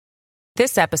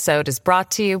This episode is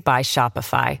brought to you by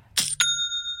Shopify.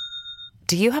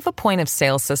 Do you have a point of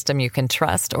sale system you can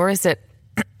trust, or is it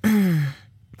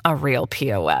a real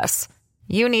POS?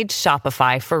 You need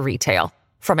Shopify for retail.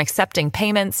 From accepting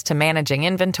payments to managing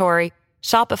inventory,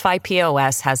 Shopify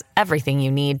POS has everything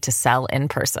you need to sell in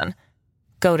person.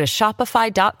 Go to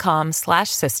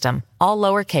shopify.com/system, all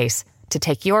lowercase, to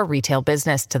take your retail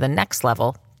business to the next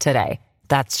level today.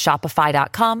 That's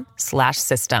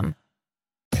shopify.com/system.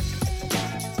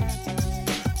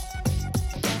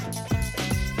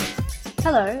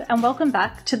 Hello, and welcome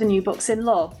back to the New Books in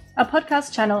Law, a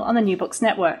podcast channel on the New Books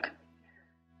Network.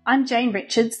 I'm Jane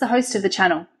Richards, the host of the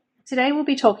channel. Today we'll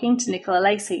be talking to Nicola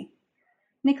Lacey.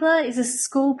 Nicola is a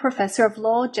school professor of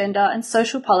law, gender and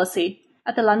social policy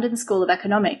at the London School of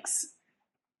Economics.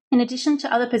 In addition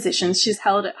to other positions she's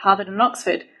held at Harvard and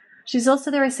Oxford, she's also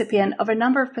the recipient of a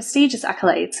number of prestigious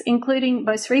accolades, including,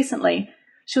 most recently,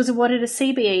 she was awarded a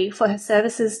CBE for her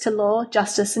services to law,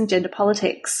 justice and gender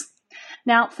politics.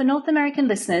 Now, for North American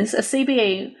listeners, a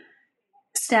CBE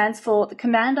stands for the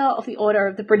Commander of the Order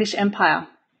of the British Empire.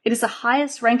 It is the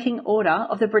highest ranking order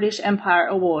of the British Empire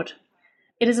Award.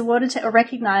 It is awarded to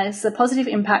recognise the positive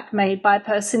impact made by a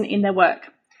person in their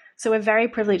work. So we're very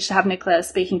privileged to have Nicola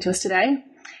speaking to us today.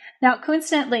 Now,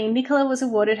 coincidentally, Nicola was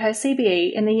awarded her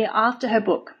CBE in the year after her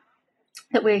book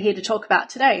that we're here to talk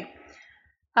about today.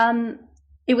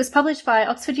 It was published by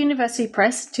Oxford University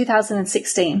Press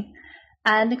 2016.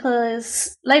 And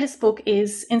Nicola's latest book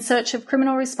is In Search of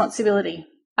Criminal Responsibility,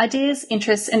 Ideas,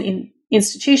 Interests and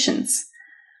Institutions.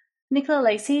 Nicola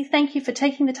Lacey, thank you for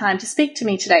taking the time to speak to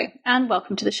me today, and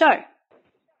welcome to the show.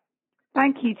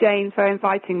 Thank you, Jane, for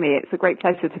inviting me. It's a great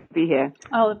pleasure to be here.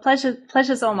 Oh, the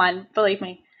pleasure's all mine, believe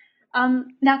me.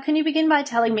 Now, can you begin by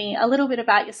telling me a little bit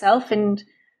about yourself and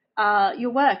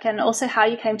your work, and also how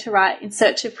you came to write In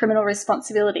Search of Criminal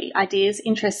Responsibility, Ideas,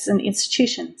 Interests and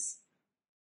Institutions?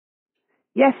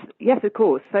 Yes, of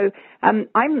course. So I'm,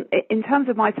 in terms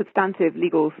of my substantive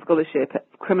legal scholarship,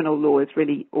 criminal law has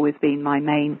really always been my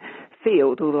main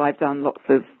field, although I've done lots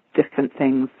of different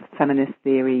things, feminist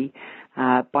theory,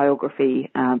 biography,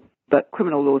 but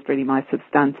criminal law is really my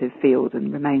substantive field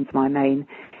and remains my main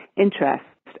interest.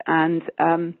 And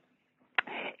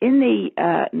in the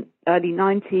early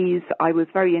 90s, I was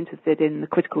very interested in the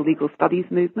critical legal studies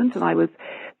movement, and I was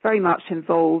very much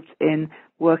involved in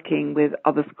working with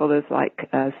other scholars like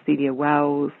Celia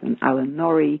Wells and Alan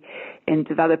Norrie in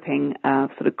developing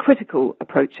sort of critical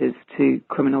approaches to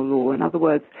criminal law. In other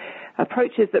words,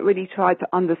 approaches that really tried to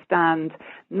understand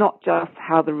not just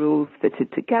how the rules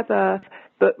fitted together,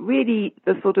 but really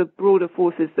the sort of broader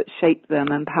forces that shape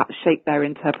them and perhaps shape their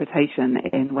interpretation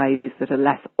in ways that are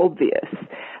less obvious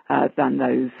than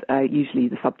those usually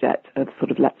the subject of sort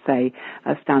of, let's say,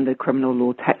 a standard criminal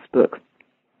law textbook.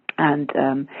 And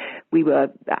we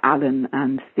were, Alan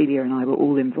and Celia and I were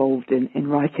all involved in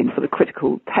writing sort of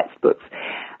critical textbooks.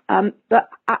 But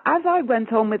as I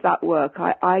went on with that work,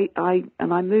 I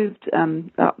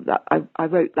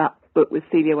wrote that book with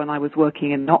Celia when I was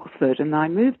working in Oxford, and I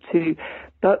moved to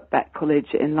Birkbeck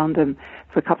College in London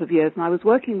for a couple of years, and I was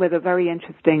working with a very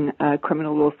interesting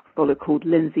criminal law scholar called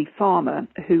Lindsay Farmer,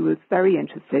 who was very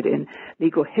interested in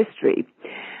legal history.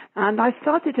 And I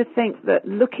started to think that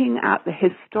looking at the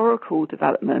historical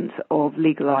development of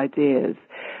legal ideas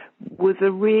was a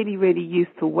really, really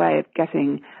useful way of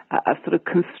getting a sort of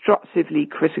constructively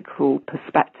critical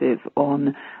perspective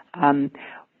on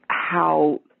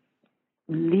how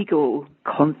legal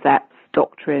concepts,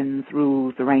 doctrines,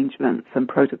 rules, arrangements and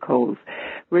protocols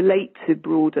relate to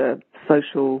broader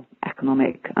social,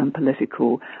 economic and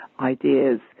political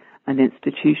ideas and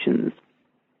institutions.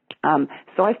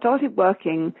 So I started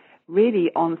working really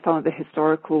on some of the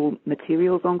historical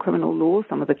materials on criminal law,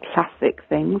 some of the classic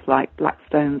things like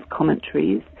Blackstone's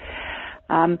commentaries.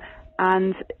 And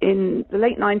in the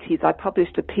late 90s, I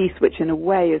published a piece which in a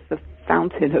way is the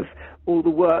fountain of all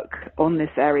the work on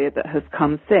this area that has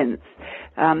come since,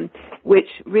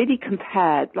 which really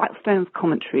compared Blackstone's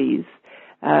commentaries,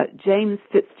 James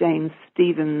Fitzjames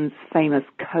Stephen's famous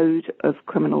Code of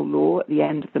Criminal Law at the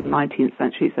end of the 19th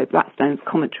century. So Blackstone's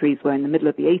commentaries were in the middle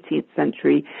of the 18th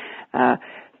century.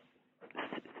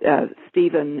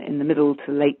 Stephen in the middle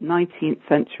to late 19th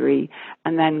century,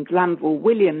 and then Glanville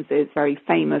Williams's very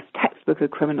famous textbook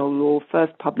of criminal law,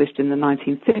 first published in the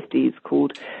 1950s,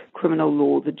 called Criminal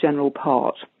Law, the General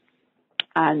Part.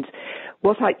 And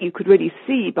what you could really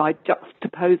see by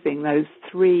juxtaposing those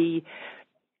three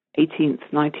 18th,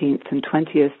 19th and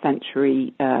 20th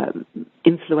century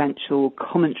influential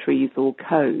commentaries or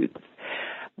codes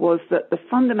was that the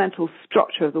fundamental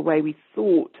structure of the way we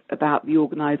thought about the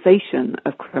organization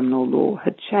of criminal law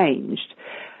had changed.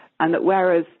 And that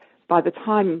whereas by the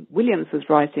time Williams was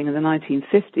writing in the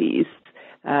 1950s,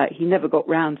 he never got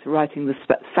round to writing the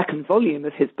second volume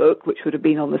of his book, which would have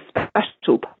been on the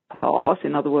special part,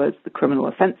 in other words, the criminal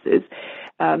offences,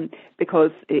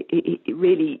 because it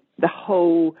really, the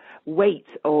whole weight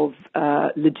of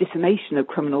legitimation of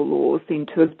criminal laws seemed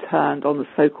to have turned on the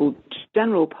so-called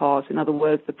general part, in other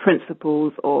words, the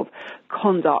principles of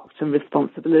conduct and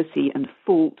responsibility and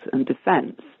fault and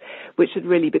defence, which had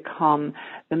really become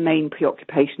the main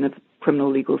preoccupation of criminal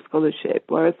legal scholarship,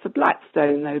 whereas for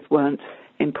Blackstone, those weren't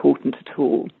important at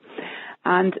all.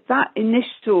 And that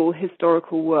initial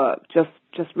historical work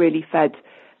just really fed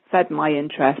my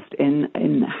interest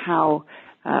in how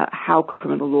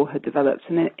criminal law had developed,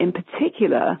 and in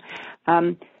particular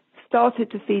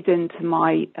started to feed into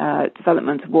my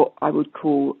development of what I would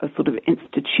call a sort of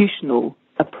institutional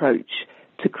approach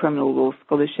to criminal law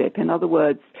scholarship. In other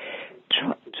words,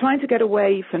 trying to get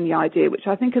away from the idea, which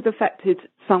I think has affected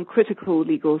some critical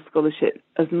legal scholarship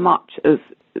as much as,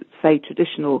 say,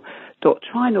 traditional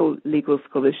doctrinal legal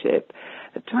scholarship,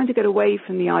 trying to get away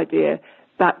from the idea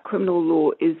that criminal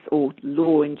law is, or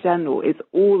law in general, is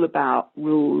all about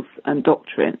rules and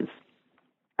doctrines.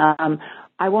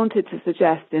 I wanted to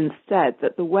suggest instead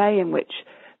that the way in which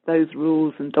those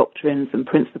rules and doctrines and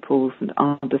principles and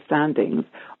understandings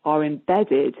are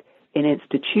embedded in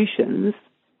institutions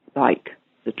like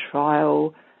the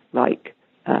trial, like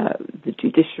the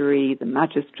judiciary, the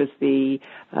magistracy,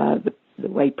 the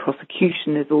way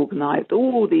prosecution is organised,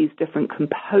 all these different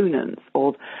components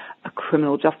of a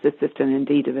criminal justice system,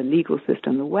 indeed of a legal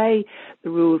system, the way the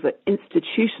rules are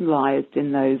institutionalised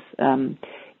in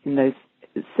those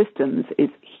systems is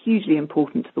hugely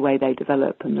important to the way they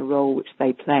develop and the role which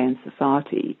they play in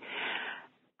society.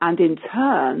 And in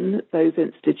turn, those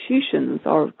institutions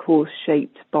are, of course,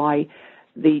 shaped by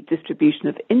the distribution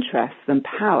of interests and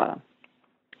power.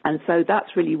 And so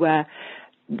that's really where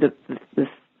the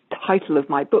title of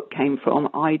my book came from,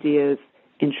 Ideas,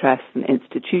 Interests and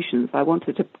Institutions. I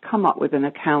wanted to come up with an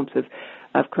account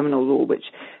of criminal law which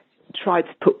tried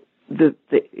to put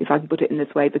if I can put it in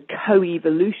this way, the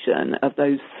co-evolution of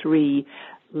those three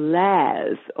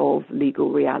layers of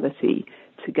legal reality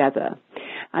together.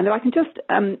 And if I can just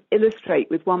illustrate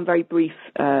with one very brief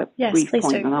point,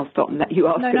 and I'll stop and let you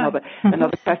ask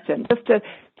another question. Just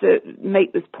to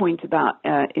make this point about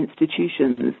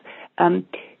institutions,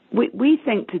 we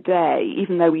think today,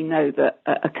 even though we know that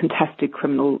a contested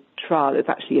criminal trial is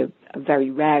actually a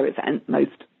very rare event,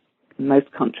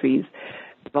 most countries,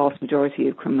 the vast majority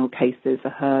of criminal cases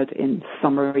are heard in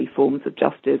summary forms of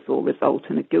justice or result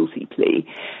in a guilty plea.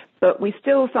 But we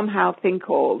still somehow think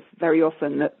of very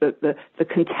often that the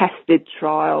contested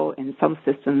trial in some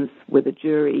systems with a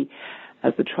jury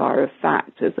as the trier of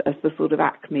fact, as the sort of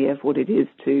acme of what it is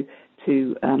to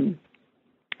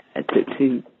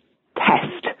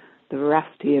test the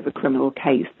veracity of a criminal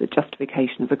case, the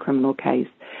justification of a criminal case.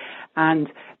 And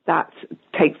that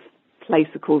takes place,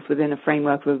 of course, within a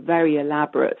framework of a very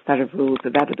elaborate set of rules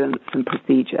of evidence and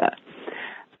procedure.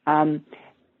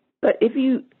 But if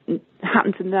you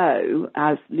happen to know,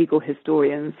 as legal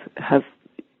historians have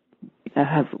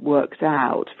worked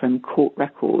out from court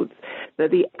records, that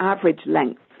the average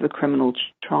length of a criminal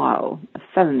trial, a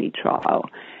felony trial,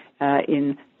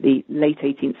 in the late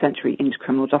 18th century English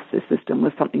criminal justice system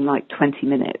was something like 20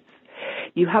 minutes.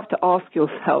 You have to ask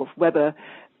yourself whether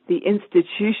the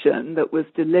institution that was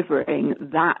delivering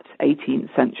that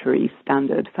 18th century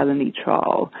standard felony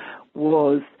trial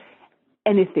was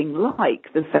anything like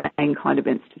the same kind of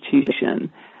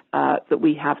institution that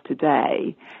we have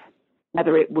today,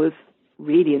 whether it was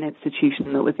really an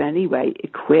institution that was anyway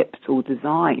equipped or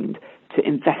designed to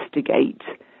investigate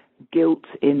guilt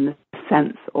in the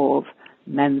sense of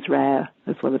mens rea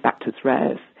as well as actus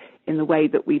reus in the way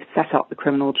that we've set up the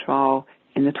criminal trial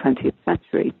in the 20th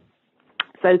century.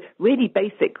 So really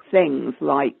basic things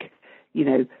like,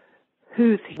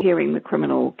 who's hearing the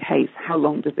criminal case, how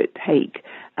long does it take,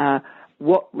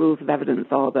 what rules of evidence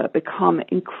are there, become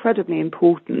incredibly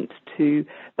important to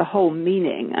the whole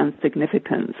meaning and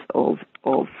significance of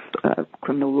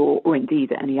criminal law, or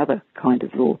indeed any other kind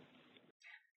of law.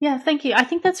 Yeah, thank you. I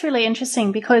think that's really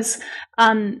interesting because,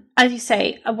 as you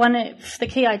say, one of the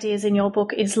key ideas in your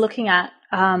book is looking at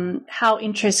how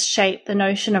interests shape the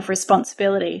notion of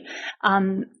responsibility.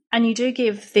 And you do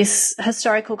give this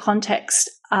historical context.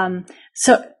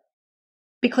 So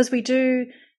because we do,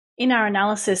 in our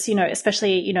analysis,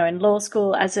 especially, in law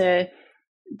school as a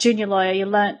junior lawyer, you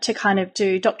learnt to kind of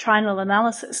do doctrinal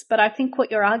analysis. But I think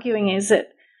what you're arguing is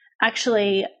that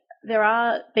actually there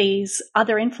are these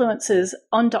other influences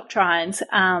on doctrines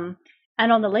and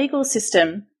on the legal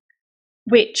system,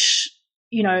 which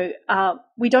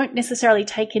we don't necessarily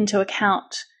take into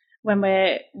account when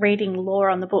we're reading law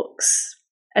on the books,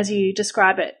 as you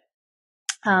describe it.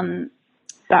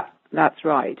 That's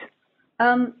right.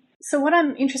 So what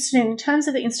I'm interested in terms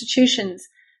of the institutions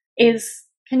is,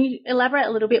 can you elaborate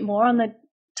a little bit more on the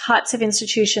types of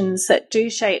institutions that do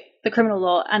shape the criminal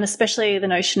law, and especially the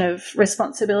notion of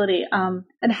responsibility,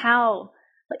 and how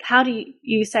do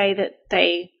you say that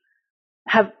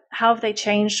how have they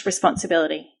changed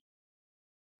responsibility?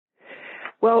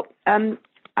 Well,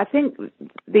 I think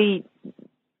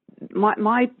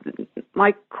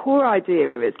my core idea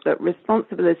is that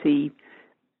responsibility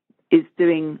is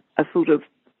doing a sort of,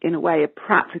 in a way, a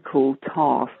practical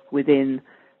task within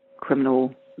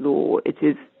criminal law. It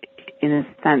is, in a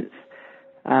sense,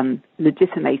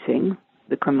 legitimating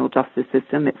the criminal justice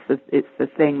system. It's the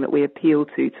thing that we appeal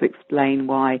to explain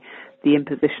why the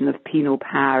imposition of penal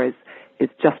power is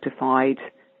justified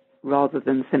rather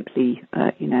than simply,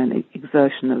 an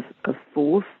exertion of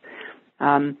force.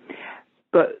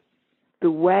 But the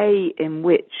way in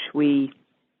which we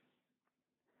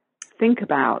think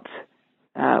about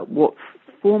what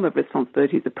form of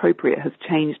responsibility is appropriate has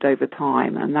changed over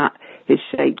time, and that is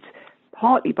shaped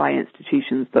partly by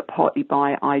institutions, but partly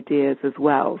by ideas as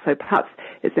well. So perhaps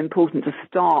it's important to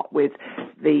start with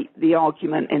the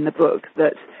argument in the book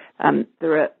that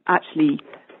there are actually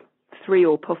 3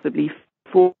 or possibly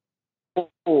 4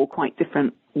 quite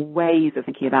different ways of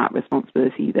thinking about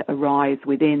responsibility that arise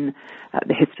within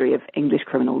the history of English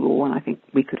criminal law, and I think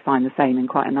we could find the same in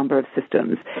quite a number of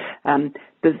systems.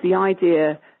 There's the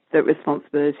idea that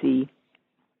responsibility,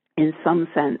 in some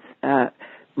sense,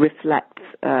 reflects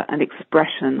an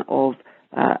expression of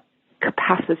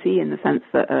capacity, in the sense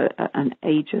that an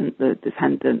agent, the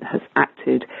defendant, has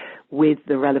acted with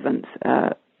the relevant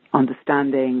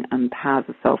understanding and powers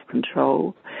of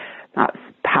self-control. That's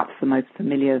perhaps the most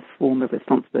familiar form of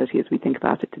responsibility as we think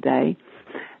about it today.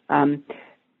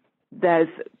 There's,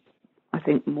 I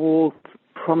think, more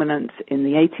prominent in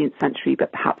the 18th century,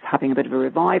 but perhaps having a bit of a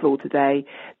revival today,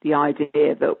 the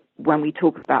idea that when we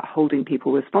talk about holding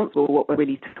people responsible, what we're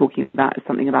really talking about is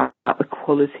something about the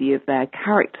quality of their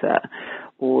character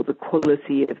or the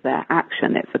quality of their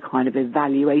action. It's a kind of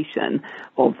evaluation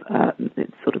of,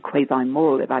 it's sort of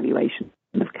quasi-moral evaluation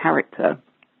of character.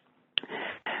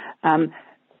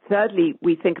 Thirdly,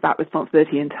 we think about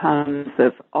responsibility in terms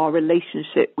of our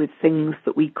relationship with things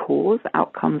that we cause,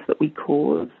 outcomes that we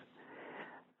cause.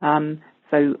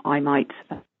 So I might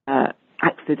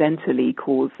accidentally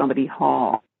cause somebody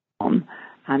harm,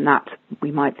 and that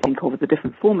we might think of as a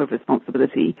different form of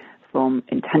responsibility from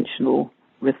intentional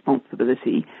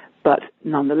responsibility. But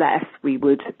nonetheless, we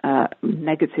would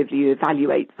negatively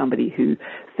evaluate somebody who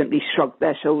simply shrugged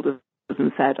their shoulders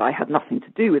and said, I had nothing to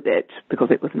do with it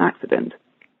because it was an accident.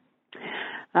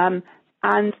 And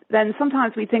then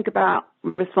sometimes we think about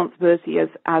responsibility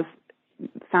as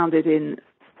founded in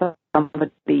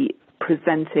somebody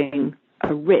presenting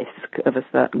a risk of a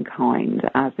certain kind,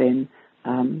 as in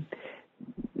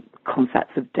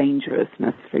concepts of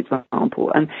dangerousness, for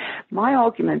example. And my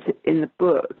argument in the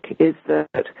book is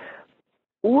that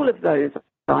all of those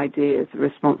ideas of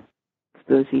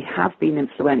responsibility have been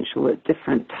influential at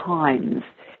different times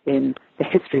in the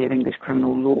history of English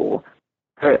criminal law.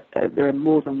 There are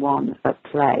more than one at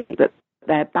play, but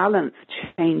their balance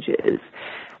changes.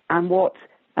 And what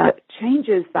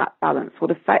changes that balance,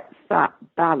 what affects that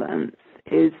balance,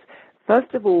 is,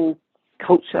 first of all,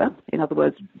 culture. In other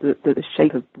words, the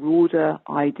shape of broader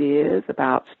ideas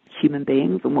about human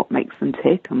beings and what makes them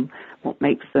tick and what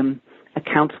makes them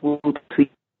accountable to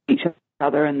each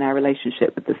other and their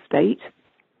relationship with the state.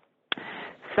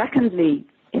 Secondly,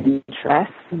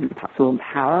 interest, and perhaps all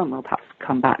power, and we'll perhaps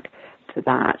come back to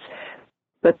that.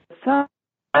 But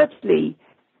thirdly,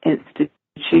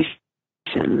 institutions.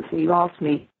 You asked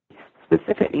me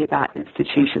specifically about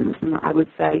institutions, and I would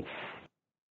say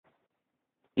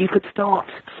you could start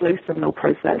slow criminal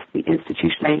process, the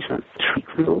institutional arrangements,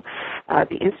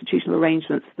 the institutional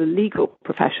arrangements, the legal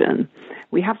profession.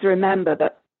 We have to remember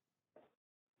that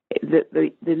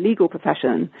the legal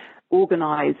profession,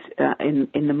 organized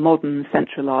in the modern,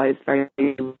 centralized, very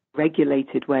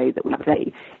regulated way that we have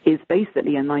today, is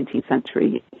basically a 19th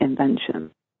century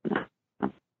invention. I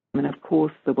mean, of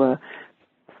course, there were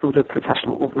sort of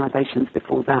professional organizations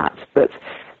before that, but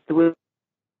there was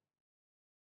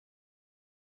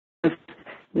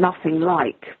nothing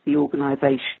like the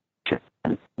organization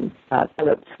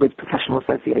developed with professional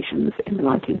associations in the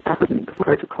 1970s,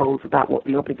 protocols about what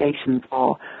the obligations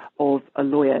are of a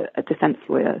lawyer, a defense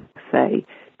lawyer, say,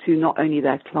 to not only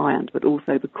their client, but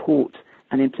also the court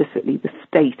and implicitly the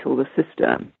state or the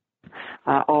system,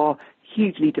 are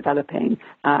hugely developing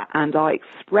and are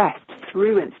expressed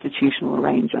through institutional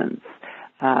arrangements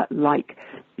like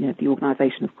the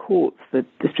organisation of courts, the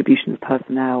distribution of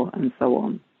personnel, and so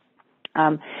on.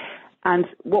 And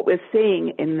what we're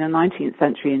seeing in the 19th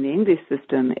century in the English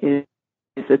system is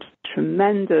a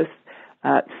tremendous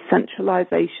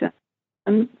centralisation,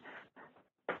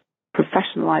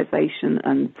 professionalisation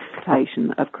and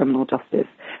station of criminal justice,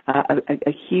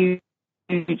 a huge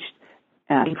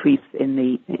increase in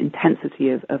the intensity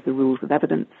of the rules of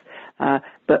evidence,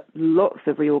 but lots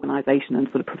of reorganisation and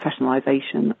sort of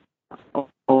professionalisation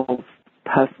of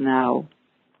personnel,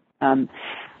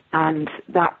 and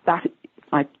that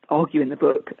I argue in the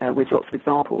book with lots of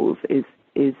examples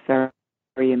is very,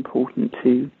 very important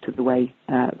to the way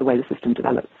the system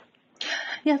develops.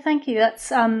 Yeah, thank you.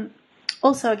 That's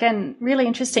also, again, really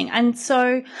interesting. And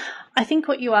so I think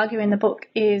what you argue in the book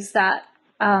is that,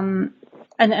 and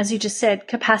as you just said,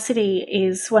 capacity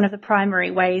is one of the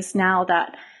primary ways now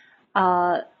that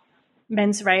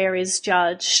mens rea is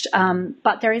judged,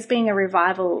 but there is being a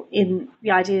revival in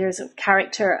the ideas of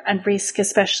character and risk,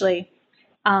 especially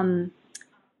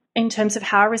in terms of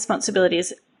how responsibility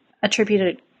is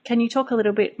attributed. Can you talk a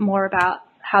little bit more about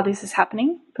how this is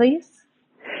happening, please?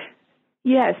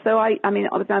 Yeah, so I mean,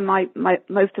 my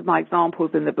most of my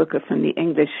examples in the book are from the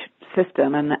English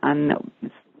system, and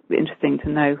it's interesting to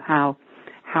know how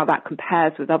that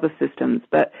compares with other systems.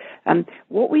 But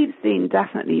what we've seen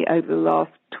definitely over the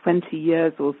last 20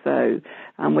 years or so,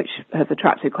 which has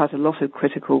attracted quite a lot of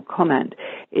critical comment,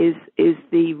 is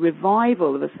the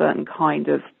revival of a certain kind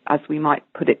of, as we might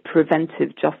put it,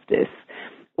 preventive justice,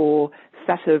 or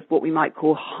set of what we might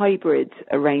call hybrid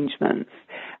arrangements.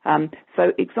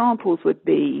 So examples would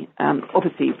be,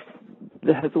 obviously,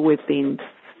 there has always been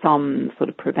some sort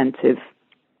of preventive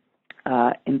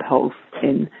impulse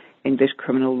in English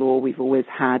criminal law. We've always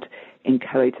had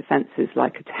inchoate offences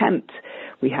like attempt.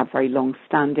 We have very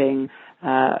long-standing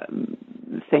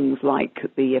things like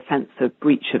the offence of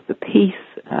breach of the peace,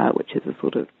 which is a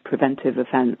sort of preventive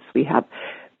offence. We have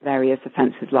various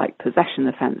offences like possession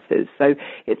offences. So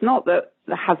it's not that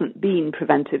there hasn't been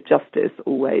preventive justice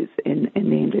always in the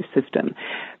English system,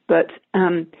 but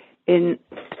in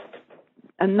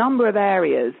a number of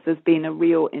areas there's been a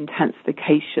real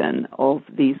intensification of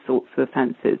these sorts of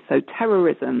offences. So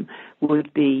terrorism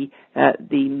would be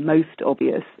the most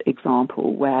obvious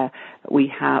example, where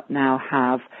we now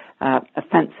have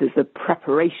offences of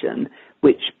preparation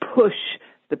which push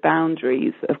the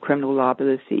boundaries of criminal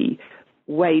liability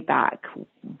way back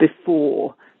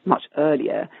before, much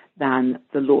earlier than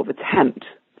the law of attempt,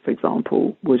 for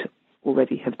example, would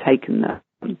already have taken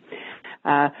them.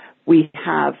 We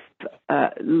have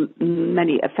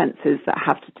many offences that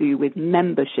have to do with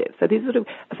membership. So these are sort of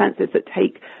offences that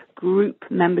take group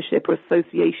membership or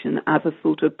association as a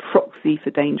sort of proxy for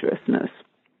dangerousness.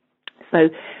 So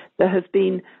there has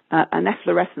been an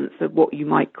efflorescence of what you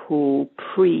might call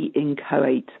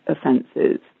pre-inchoate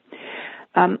offences.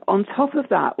 On top of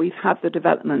that, we've had the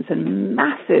development and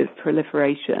massive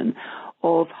proliferation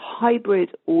of hybrid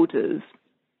orders,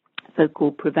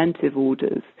 so-called preventive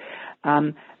orders,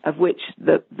 of which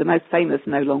the most famous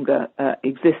no longer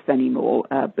exists anymore,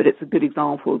 but it's a good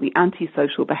example. The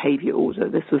antisocial behaviour order,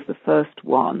 this was the first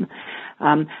one.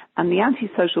 And the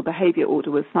antisocial behaviour order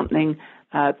was something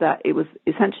that it was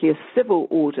essentially a civil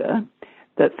order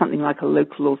that something like a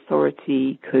local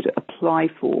authority could apply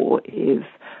for if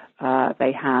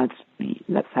they had,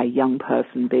 let's say, a young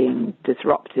person being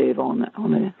disruptive on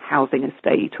a housing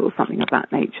estate or something of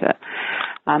that nature.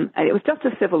 And it was just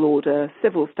a civil order,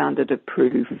 civil standard of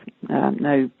proof,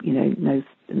 no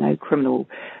criminal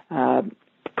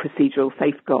procedural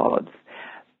safeguards.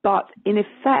 But in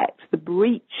effect, the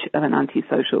breach of an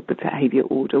antisocial behaviour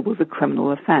order was a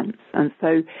criminal offence, and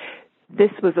so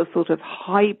this was a sort of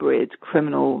hybrid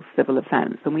criminal civil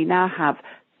offence, and we now have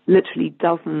literally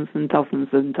dozens and dozens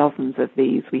and dozens of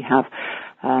these. We have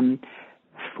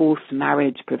forced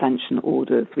marriage prevention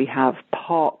orders. We have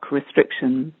park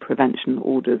restriction prevention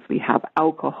orders. We have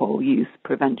alcohol use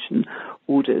prevention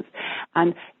orders.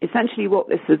 And essentially what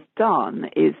this has done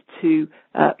is to,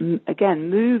 again,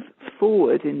 move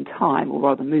forward in time, or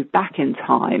rather move back in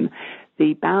time,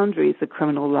 the boundaries of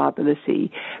criminal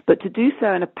liability, but to do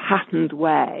so in a patterned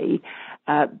way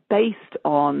based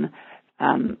on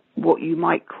what you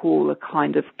might call a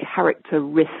kind of character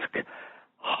risk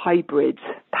hybrid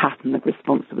pattern of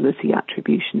responsibility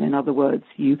attribution. In other words,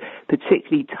 you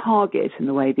particularly target, in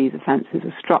the way these offences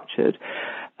are structured,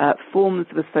 forms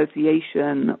of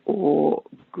association or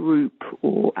group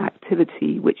or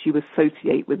activity which you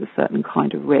associate with a certain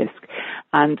kind of risk.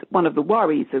 And one of the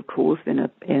worries, of course, in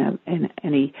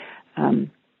any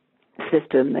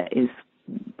system that is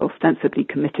ostensibly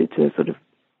committed to sort of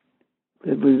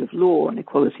the rule of law and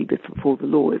equality before the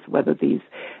law, is whether these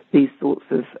sorts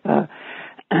of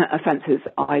offences,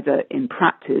 either in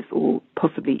practice or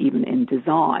possibly even in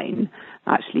design,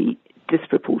 actually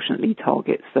disproportionately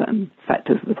target certain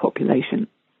sectors of the population.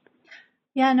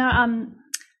 Yeah, no,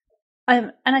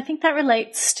 and I think that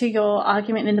relates to your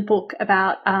argument in the book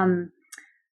about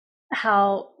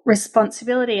how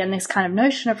responsibility and this kind of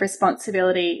notion of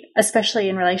responsibility, especially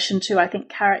in relation to, I think,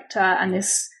 character and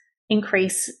this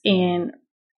increase in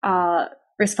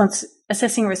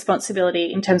assessing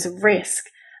responsibility in terms of risk,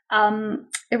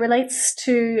 it relates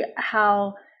to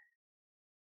how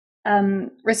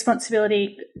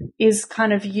responsibility is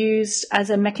kind of used as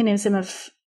a mechanism of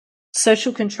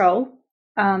social control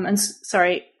and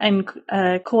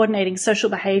coordinating social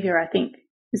behaviour, I think,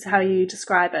 is how you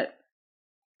describe it.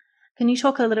 Can you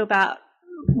talk a little about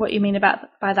what you mean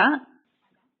by that?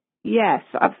 Yes,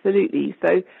 absolutely.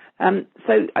 So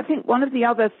I think one of the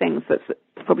other things that's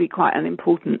probably quite an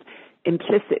important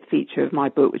implicit feature of my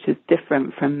book, which is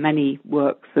different from many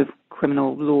works of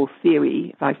criminal law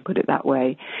theory, if I can put it that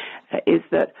way, is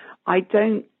that I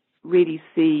don't really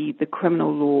see the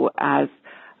criminal law as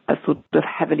a sort of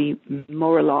heavily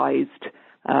moralized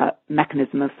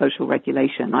mechanism of social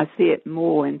regulation. I see it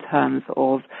more in terms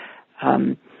of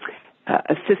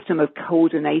a system of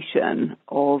coordination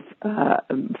of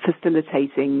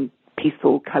facilitating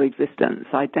peaceful coexistence.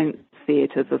 I don't see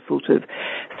it as a sort of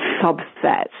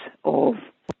subset of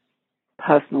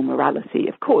personal morality.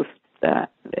 Of course, I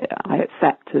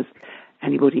accept, as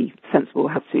anybody sensible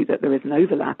has to, that there is an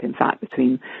overlap, in fact,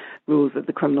 between rules of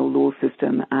the criminal law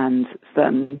system and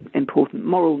certain important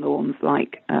moral norms,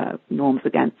 like norms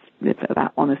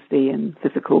about honesty and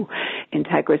physical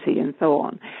integrity and so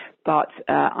on. But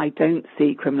I don't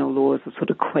see criminal law as a sort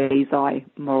of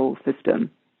quasi-moral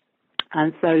system.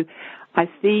 And so I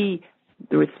see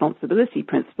the responsibility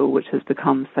principle, which has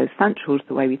become so central to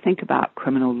the way we think about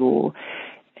criminal law,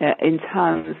 in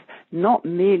terms not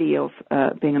merely of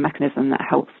being a mechanism that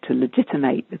helps to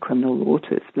legitimate the criminal law,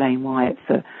 to explain why it's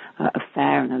a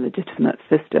fair and a legitimate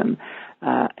system,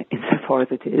 insofar as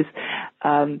it is,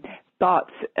 but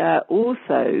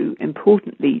also,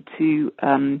 importantly, to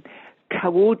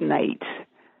coordinate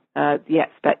the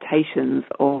expectations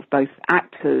of both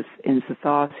actors in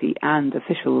society and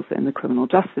officials in the criminal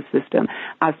justice system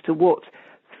as to what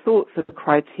sorts of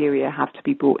criteria have to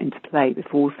be brought into play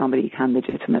before somebody can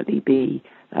legitimately be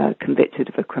convicted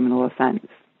of a criminal offence.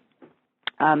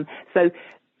 So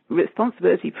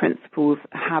responsibility principles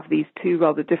have these two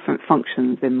rather different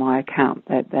functions in my account.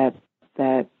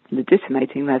 They're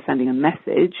legitimating, they're sending a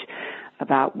message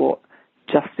about what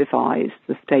justifies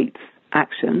the state's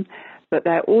action, but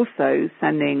they're also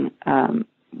sending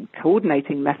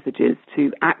coordinating messages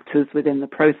to actors within the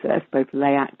process, both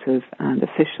lay actors and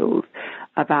officials,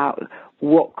 about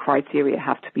what criteria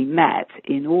have to be met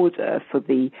in order for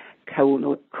the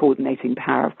coordinating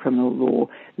power of criminal law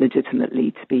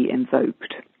legitimately to be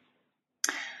invoked.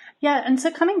 Yeah, and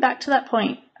so coming back to that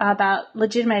point about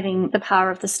legitimating the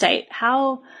power of the state,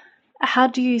 how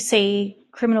do you see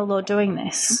criminal law doing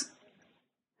this?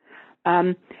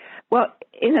 Well,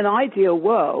 in an ideal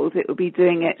world, it would be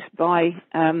doing it by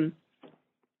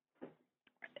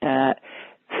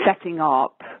setting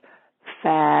up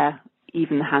fair,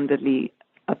 even-handedly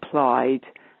applied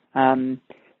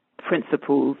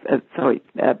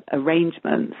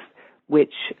arrangements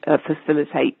which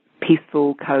facilitate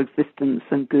peaceful coexistence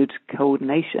and good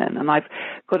coordination. And I've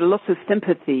got a lot of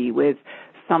sympathy with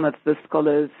some of the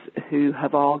scholars who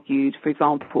have argued, for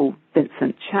example,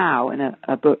 Vincent Chow, in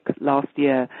a book last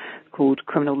year called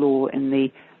Criminal Law in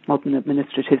the Modern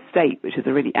Administrative State, which is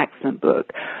a really excellent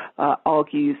book,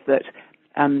 argues that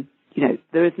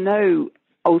there is no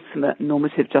ultimate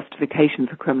normative justification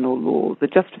for criminal law. The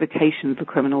justification for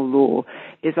criminal law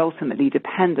is ultimately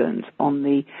dependent on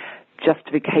the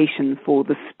justification for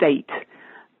the state,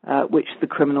 which the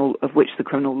criminal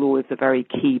law is a very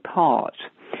key part.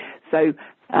 So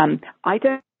I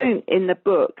don't, in the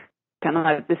book,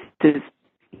 this is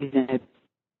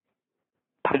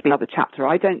part of another chapter,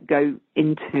 I don't go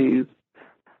into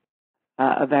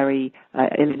a very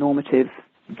normative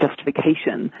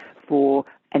justification for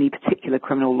any particular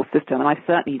criminal law system, and I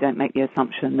certainly don't make the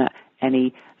assumption that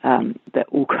that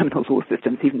all criminal law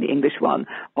systems, even the English one,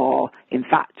 are in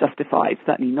fact justified.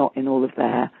 Certainly not in all of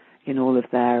their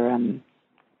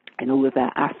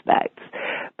aspects.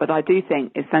 But I do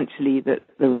think essentially that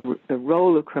the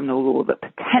role of criminal law that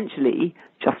potentially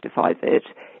justifies it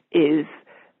is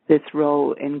this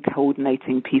role in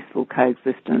coordinating peaceful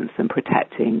coexistence and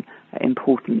protecting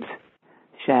important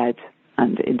shared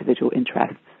and individual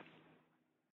interests.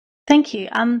 Thank you.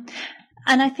 And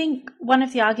I think one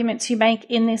of the arguments you make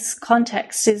in this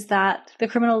context is that the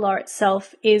criminal law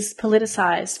itself is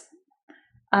politicized.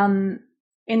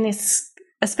 In this,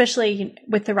 especially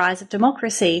with the rise of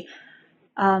democracy.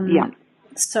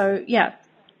 So,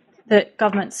 the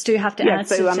governments do have to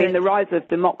answer to... So, I mean, the rise of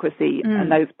democracy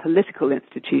and those political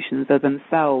institutions are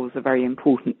themselves a very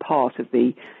important part of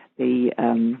the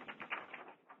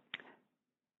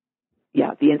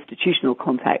institutional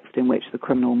context in which the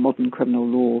modern criminal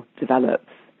law develops.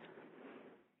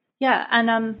 Yeah,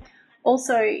 and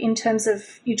also in terms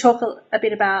of, you talk a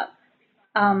bit about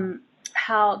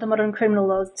how the modern criminal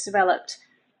law has developed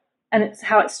and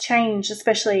how it's changed,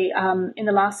 especially in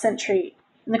the last century,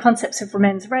 in the concepts of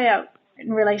mens rea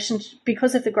in relation to,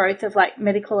 because of the growth of like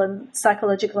medical and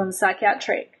psychological and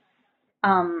psychiatric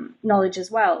knowledge as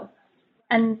well.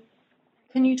 And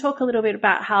can you talk a little bit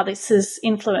about how this has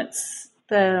influenced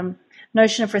the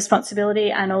notion of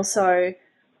responsibility and also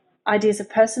ideas of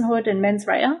personhood and mens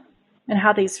rea and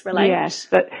how these relate?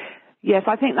 Yes,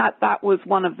 I think that was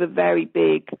one of the very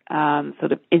big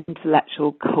sort of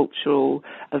intellectual, cultural,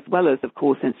 as well as, of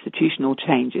course, institutional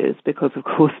changes, because, of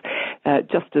course,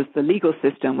 just as the legal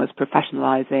system was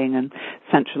professionalizing and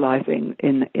centralizing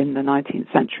in the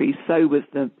 19th century, so was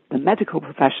the medical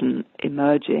profession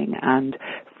emerging, and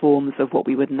forms of what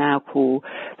we would now call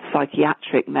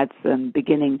psychiatric medicine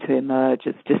beginning to emerge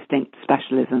as distinct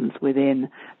specialisms within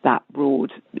that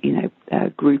broad,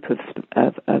 group of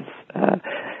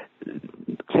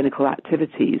clinical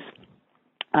activities.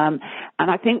 And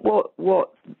I think what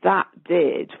that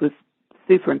did was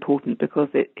super important, because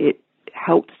it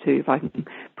helped to, if I can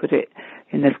put it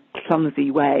in a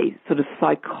clumsy way, sort of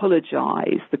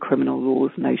psychologize the criminal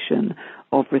law's notion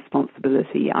of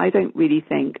responsibility. I don't really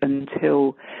think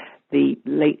until the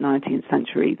late 19th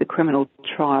century the criminal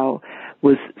trial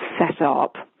was set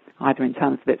up, either in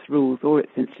terms of its rules or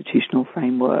its institutional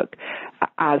framework,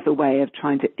 as a way of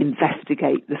trying to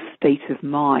investigate the state of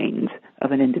mind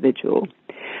of an individual.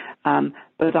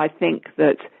 But I think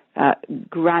that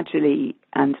gradually,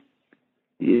 and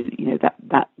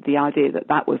that the idea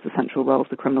that was the central role of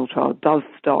the criminal trial does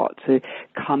start to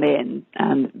come in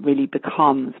and really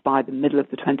becomes, by the middle of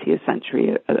the 20th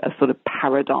century, a sort of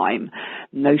paradigm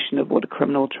notion of what a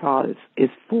criminal trial is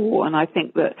for. And I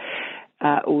think that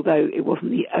although it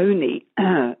wasn't the only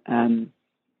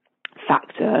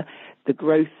factor, the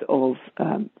growth of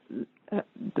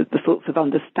the sorts of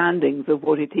understandings of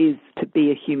what it is to be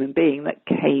a human being that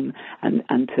came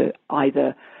and to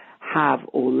either have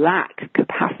or lack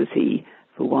capacity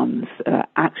for one's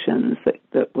actions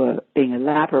that were being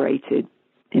elaborated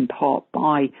in part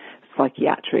by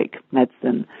psychiatric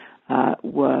medicine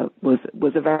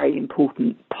was a very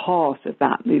important part of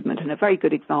that movement, and a very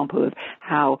good example of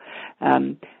how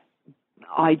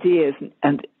ideas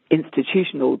and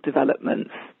institutional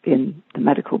developments in the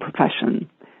medical profession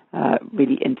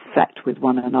really intersect with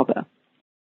one another.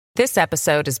 This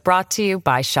episode is brought to you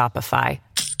by Shopify.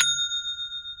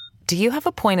 Do you have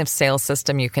a point of sale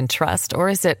system you can trust, or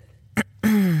is it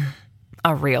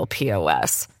a real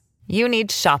POS? You need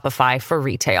Shopify for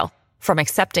retail. From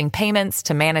accepting payments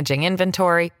to managing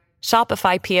inventory,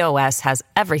 Shopify POS has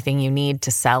everything you need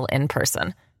to sell in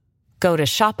person. Go to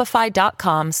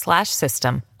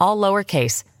shopify.com/system, all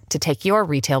lowercase, to take your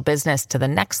retail business to the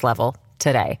next level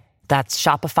today. That's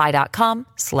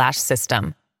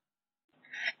shopify.com/system.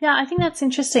 Yeah, I think that's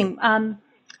interesting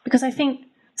because I think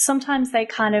sometimes they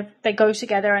go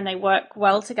together and they work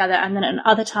well together, and then at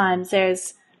other times there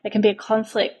can be a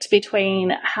conflict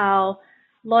between how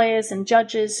lawyers and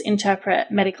judges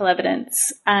interpret medical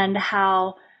evidence and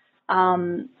how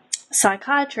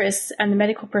psychiatrists and the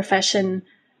medical profession,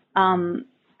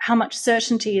 how much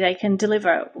certainty they can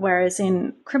deliver. Whereas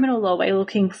in criminal law, we're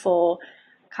looking for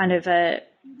kind of a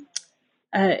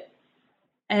kind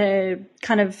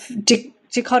of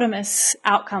dichotomous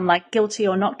outcome, like guilty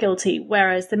or not guilty,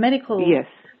 whereas the medical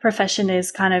profession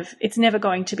is it's never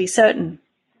going to be certain.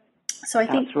 So I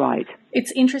think that's right.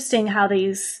 It's interesting how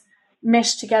these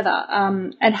mesh together,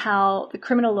 and how the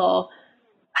criminal law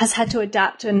has had to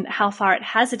adapt, and how far it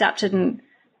has adapted, and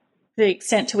the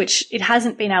extent to which it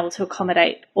hasn't been able to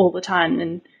accommodate all the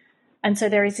time. And so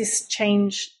there is this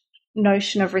change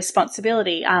notion of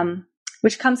responsibility,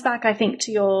 which comes back, I think,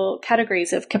 to your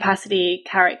categories of capacity,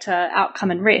 character, outcome,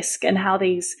 and risk, and how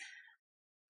these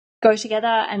go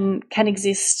together and can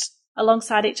exist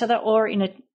alongside each other or in a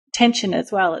tension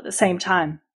as well at the same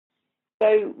time.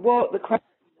 So what the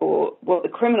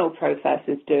criminal process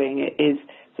is doing is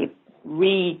sort of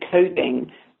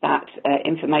recoding that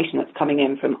information that's coming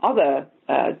in from other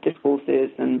discourses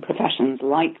and professions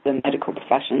like the medical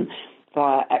profession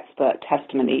via expert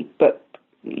testimony, but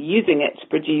using it to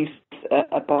produce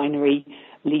a binary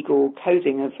legal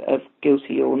coding of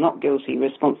guilty or not guilty,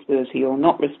 responsibility or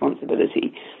not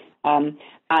responsibility. So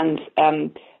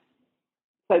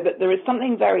that there is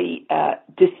something very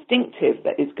distinctive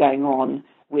that is going on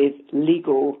with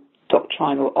legal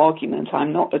doctrinal argument.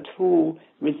 I'm not at all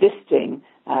resisting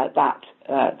that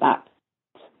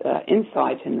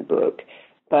insight in the book,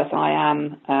 but I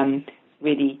am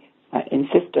really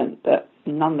insistent that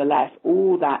nonetheless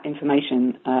all that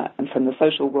information from the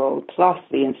social world plus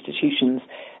the institutions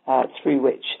through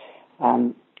which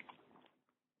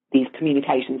these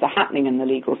communications are happening in the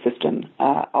legal system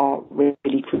are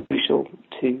really crucial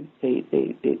to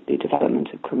the development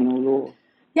of criminal law.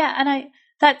 Yeah, and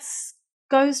that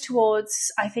goes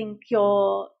towards, I think,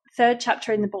 your third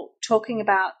chapter in the book, talking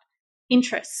about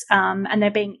interests, and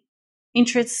there being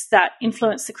interests that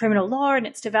influence the criminal law and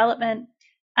its development,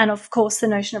 and of course the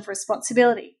notion of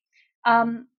responsibility.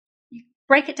 You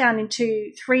break it down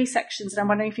into 3 sections, and I'm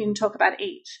wondering if you can talk about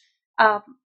each.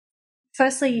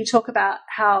 Firstly, you talk about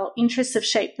how interests have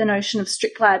shaped the notion of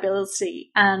strict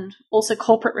liability and also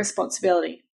corporate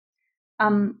responsibility.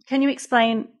 Can you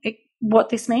explain what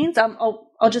this means?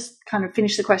 I'll just kind of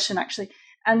finish the question, actually.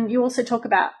 And you also talk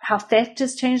about how theft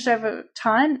has changed over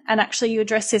time, and actually you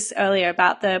addressed this earlier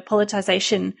about the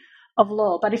politicization of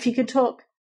law. But if you could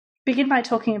begin by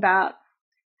talking about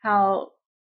how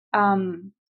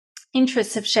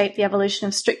interests have shaped the evolution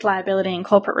of strict liability and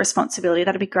corporate responsibility,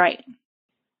 that'd be great.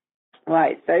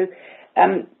 Right. So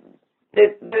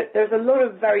there's a lot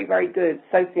of very, very good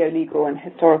socio-legal and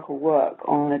historical work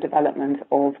on the development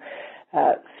of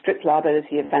strict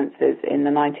liability offences in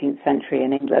the 19th century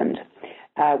in England,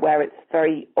 where it's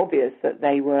very obvious that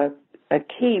they were a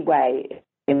key way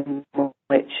in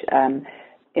which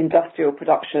industrial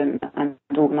production and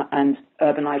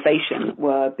urbanisation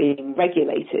were being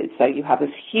regulated. So you have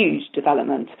this huge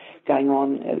development going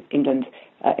on. England,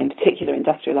 in particular,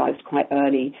 industrialised quite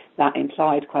early. That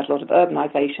implied quite a lot of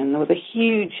urbanisation. There was a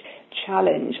huge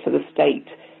challenge for the state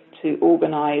to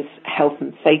organise health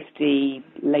and safety,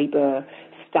 labour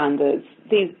standards,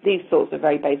 these sorts of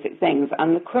very basic things.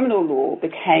 And the criminal law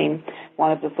became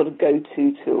one of the sort of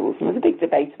go-to tools. And there was a big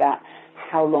debate about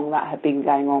how long that had been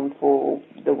going on for.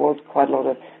 There was quite a lot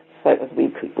of, so as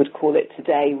we would call it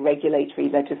today, regulatory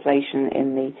legislation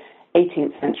in the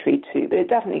 18th century too. But it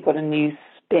definitely got a new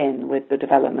spin with the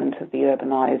development of the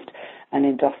urbanised and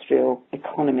industrial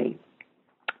economy.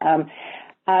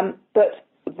 But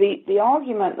the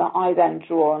argument that I then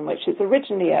draw on, which is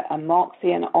originally a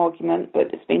Marxian argument,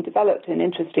 but it's been developed in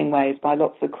interesting ways by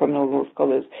lots of criminal law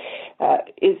scholars,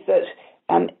 is that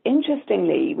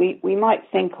interestingly, we might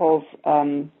think of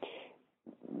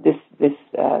this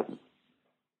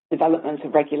development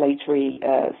of regulatory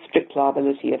strict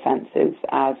liability offences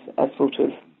as a sort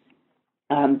of,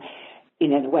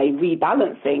 in a way,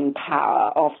 rebalancing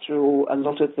power. After all, a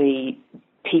lot of the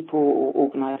people or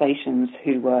organisations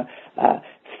who were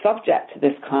subject to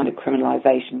this kind of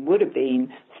criminalisation would have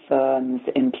been firms,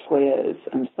 employers,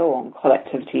 and so on,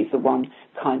 collectivities of one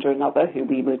kind or another, who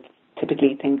we would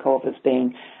typically think of as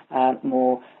being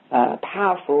more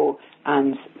powerful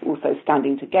and also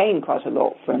standing to gain quite a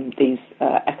lot from these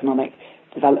economic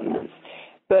developments.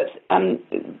 But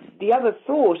the other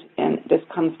thought, and this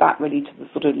comes back really to the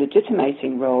sort of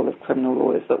legitimating role of criminal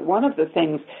law, is that one of the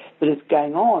things that is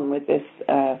going on with this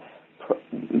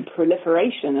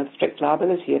proliferation of strict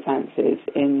liability offences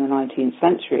in the 19th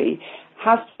century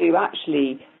has to do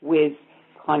actually with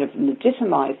kind of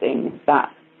legitimising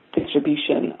that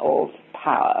distribution of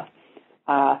power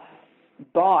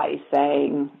by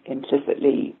saying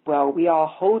implicitly, well, we are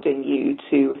holding you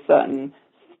to a certain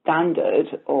standard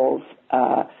of,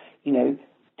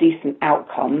 decent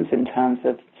outcomes in terms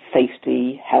of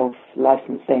safety, health,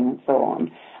 licensing, and so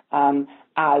on,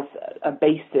 as a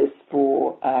basis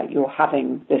for your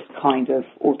having this kind of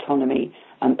autonomy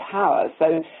and power.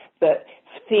 So that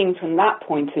seen from that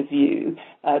point of view,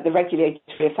 the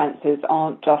regulatory offences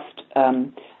aren't just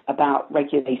about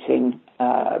regulating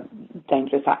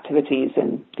dangerous activities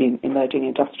in the emerging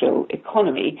industrial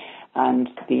economy and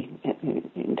the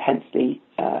intensely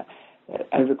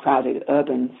overcrowded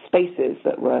urban spaces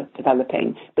that were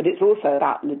developing, but it's also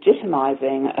about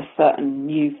legitimising a certain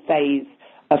new phase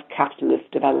of capitalist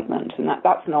development. And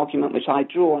that's an argument which I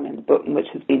draw on in the book and which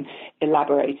has been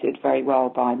elaborated very well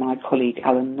by my colleague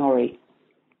Alan Norrie.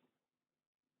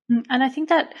 And I think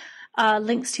that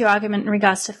links to your argument in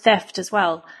regards to theft as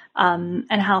well, and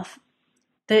how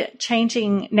the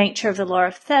changing nature of the law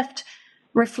of theft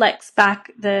reflects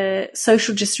back the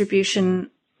social distribution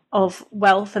of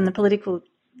wealth and the political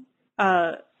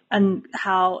and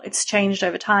how it's changed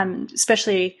over time,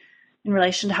 especially in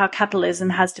relation to how capitalism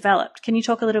has developed. Can you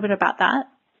talk a little bit about that?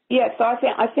 Yeah, so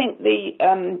I think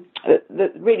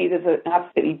really there's an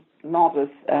absolutely marvellous,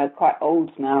 quite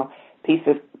old now piece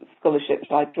of scholarship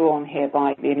that I draw on here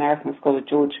by the American scholar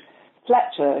George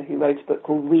Fletcher, who wrote a book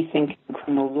called Rethinking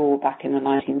Criminal Law back in the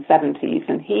 1970s,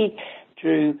 and he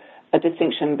drew a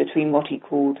distinction between what he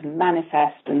called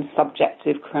manifest and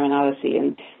subjective criminality.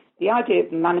 And the idea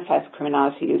of manifest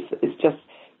criminality is just,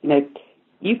 you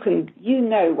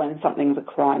know when something's a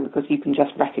crime because you can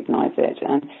just recognise it.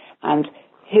 And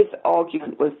his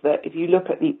argument was that if you look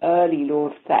at the early law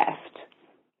of theft,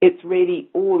 it's really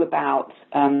all about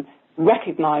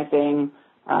recognising,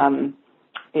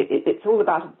 it's all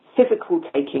about physical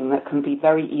taking that can be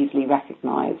very easily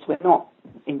recognised. We're not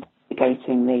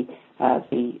investigating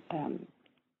the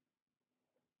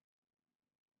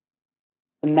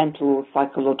mental or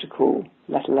psychological,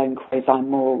 let alone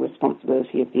quasi-moral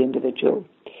responsibility of the individual.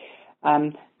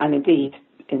 And indeed,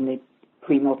 in the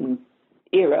pre-modern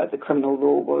era, the criminal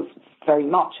law was very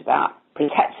much about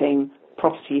protecting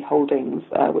property holdings,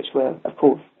 which were, of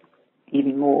course,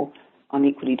 even more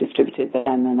unequally distributed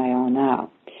then than they are now.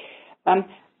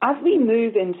 As we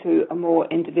move into a more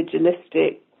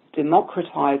individualistic,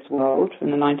 democratized world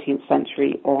from the 19th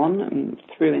century on and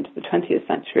through into the 20th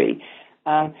century,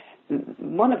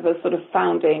 one of the sort of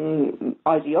founding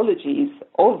ideologies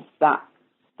of that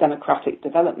democratic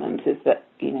development is that,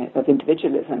 of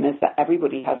individualism, is that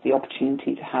everybody has the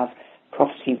opportunity to have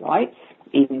property rights,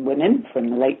 even women from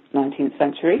the late 19th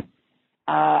century.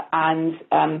 And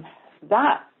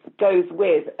that goes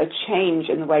with a change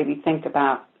in the way we think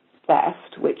about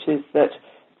theft, which is that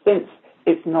since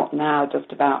it's not now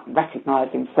just about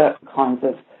recognising certain kinds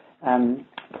of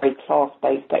very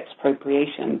class-based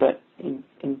expropriation, but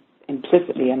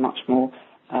implicitly a much more,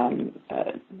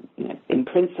 in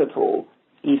principle,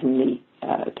 evenly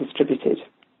distributed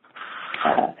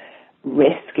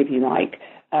risk, if you like,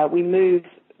 we move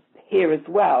here as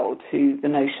well to the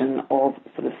notion of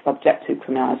sort of subjective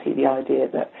criminality, the idea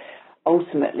that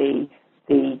ultimately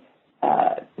the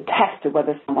test of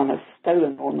whether someone has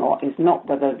stolen or not is not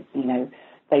whether,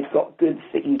 they've got goods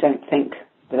that you don't think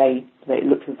that it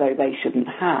looks as though they shouldn't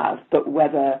have, but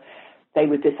whether they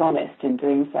were dishonest in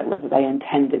doing so, whether they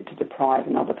intended to deprive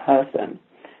another person.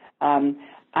 And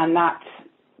that's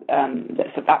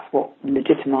what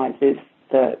legitimizes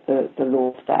the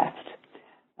law of theft.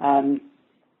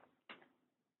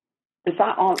 Does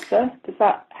that answer? Does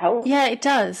that help? Yeah, it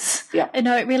does. Yeah.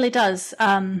 No, it really does.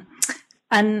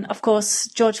 And of course,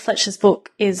 George Fletcher's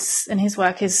book and his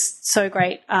work is so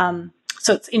great.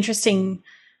 So it's interesting.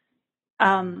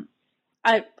 I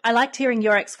liked hearing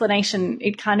your explanation.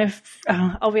 It kind of,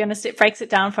 I'll be honest, it breaks it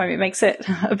down for me. It makes it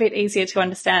a bit easier to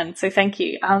understand. So thank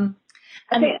you. I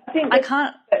think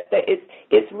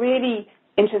it's really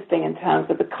interesting in terms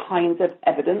of the kinds of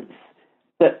evidence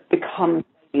that becomes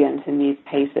salient in these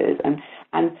cases, and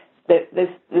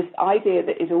this idea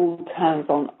that it all turns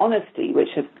on honesty, which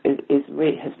has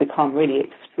become really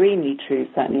extremely true,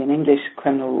 certainly in English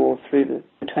criminal law through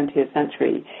the 20th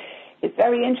century. It's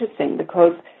very interesting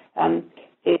because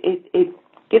it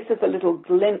gives us a little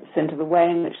glimpse into the way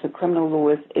in which the criminal law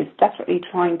is definitely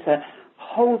trying to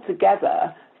hold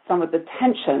together some of the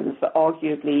tensions that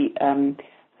arguably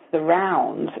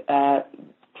surround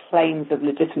claims of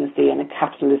legitimacy in a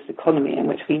capitalist economy, in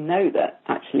which we know that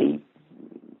actually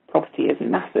property is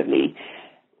massively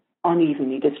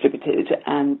unevenly distributed,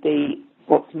 and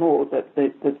what's more, that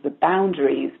the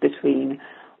boundaries between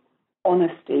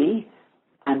honesty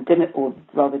and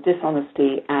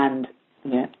dishonesty and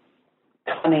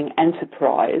cunning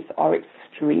enterprise are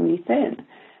extremely thin,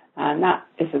 and that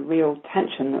is a real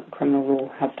tension that criminal law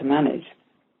has to manage.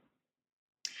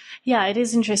 Yeah, it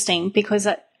is interesting because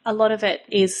a lot of it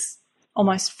is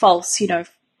almost false. We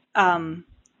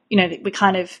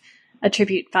kind of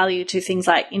attribute value to things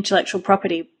like intellectual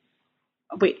property,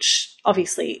 which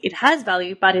obviously it has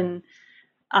value, but in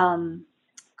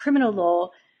criminal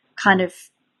law kind of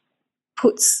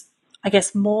puts, I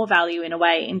guess, more value in a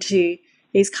way into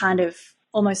these kind of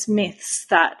almost myths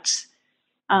that,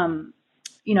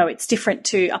 it's different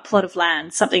to a plot of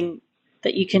land, something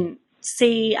that you can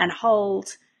see and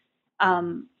hold.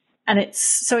 And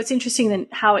it's interesting then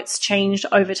how it's changed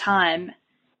over time.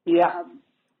 Yeah.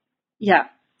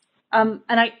 And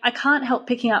I can't help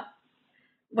picking up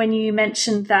when you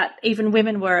mentioned that even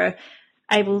women were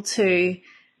able to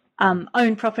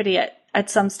own property at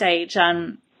some stage,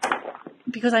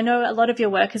 because I know a lot of your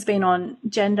work has been on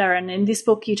gender, and in this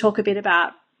book you talk a bit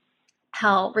about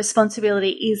how responsibility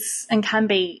is and can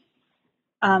be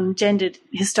gendered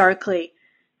historically,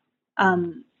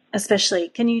 especially.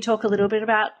 Can you talk a little bit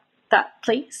about that,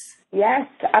 please? Yes,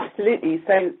 absolutely.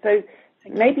 So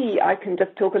maybe I can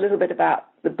just talk a little bit about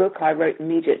the book I wrote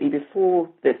immediately before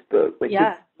this book, which is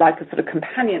like a sort of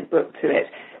companion book to it.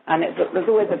 And there's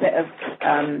always a bit of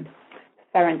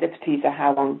serendipity to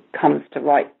how one comes to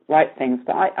write things.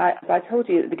 But as I told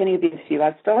you at the beginning of the interview,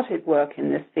 I started work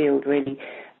in this field really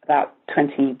about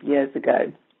 20 years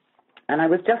ago. And I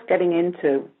was just getting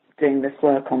into doing this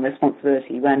work on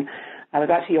responsibility when I was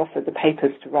actually offered the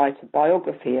papers to write a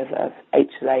biography of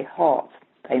H.L.A. Hart,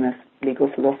 famous legal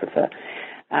philosopher.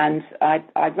 And I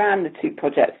ran the two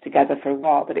projects together for a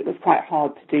while, but it was quite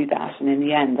hard to do that. And in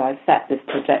the end, I set this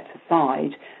project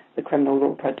aside, the criminal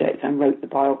law project, and wrote the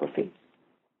biography.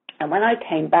 And when I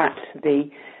came back to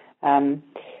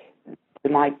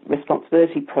my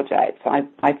responsibility project,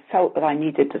 I felt that I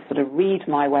needed to sort of read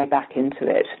my way back into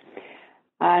it.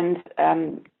 And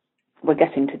we're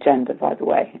getting to gender, by the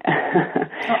way.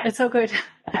 It's all good.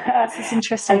 This is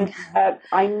interesting. And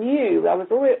I knew I was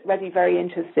already very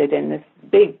interested in this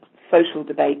big social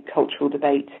debate, cultural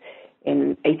debate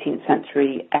in 18th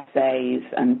century essays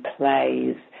and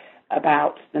plays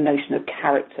about the notion of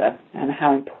character and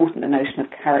how important the notion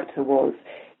of character was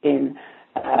in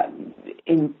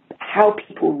how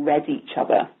people read each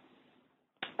other.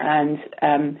 And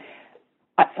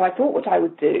so I thought what I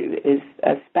would do is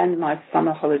spend my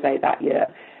summer holiday that year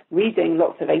reading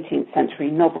lots of 18th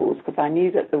century novels, because I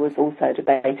knew that there was also a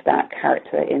debate about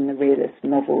character in the realist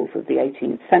novels of the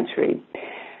 18th century.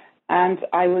 And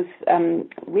I was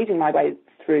reading my way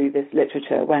through this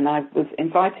literature when I was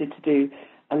invited to do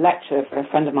a lecture for a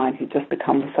friend of mine who'd just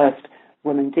become the first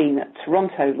woman dean at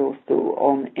Toronto Law School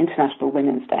on International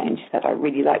Women's Day. And she said, I'd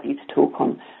really like you to talk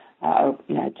on a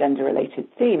gender-related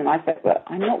theme. And I said, well,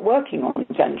 I'm not working on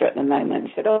gender at the moment.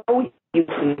 She said, oh, you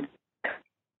can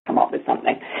come up with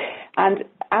something. And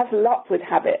as luck would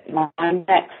have it,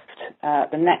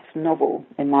 the next novel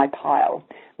in my pile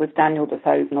was Daniel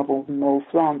Defoe's novel Moll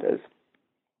Flanders.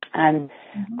 And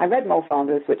I read Moll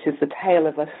Flanders, which is the tale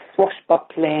of a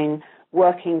swashbuckling,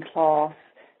 working class,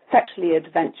 sexually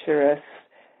adventurous,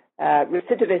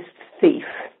 recidivist thief.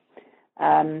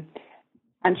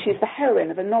 And she's the heroine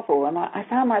of a novel. And I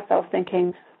found myself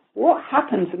thinking, what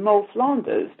happened to Moll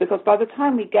Flanders? Because by the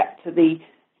time we get to the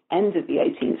end of the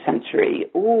 18th century,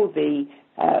 all the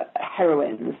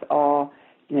heroines are,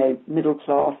 middle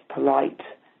class, polite,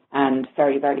 and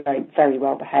very, very, very, very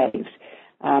well behaved.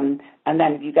 And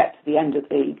then if you get to the end of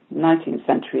the 19th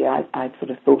century, I sort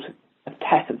of thought of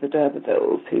Tess of the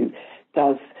D'Urbervilles, who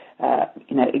does,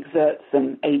 exerts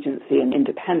some agency and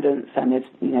independence and is,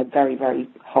 very, very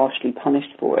harshly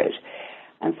punished for it.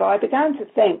 And so I began to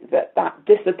think that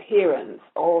disappearance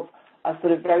of a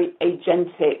sort of very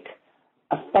agentic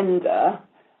offender,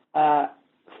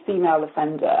 female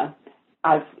offender,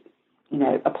 as,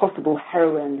 a possible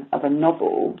heroine of a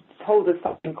novel, told us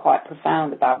something quite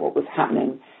profound about what was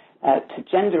happening to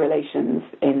gender relations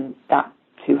in that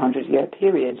 200-year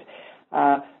period,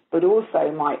 but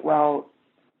also might well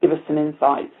give us some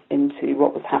insights into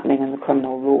what was happening in the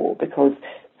criminal law, because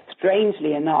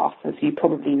strangely enough, as you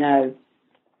probably know,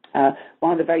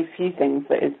 one of the very few things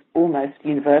that is almost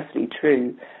universally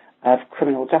true of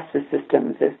criminal justice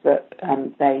systems is that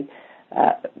they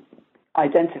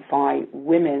identify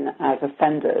women as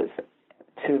offenders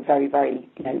to a very, very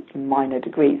minor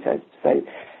degree. So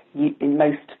in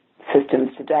most systems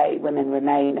today, women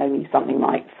remain only something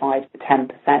like 5 to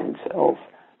 10% of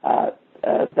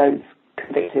those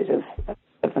convicted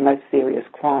of the most serious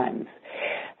crimes.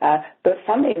 But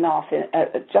funnily enough,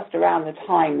 just around the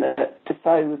time that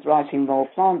Defoe was writing Moll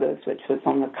Flanders, which was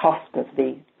on the cusp of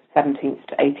the 17th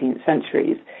to 18th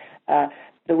centuries,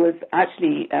 there was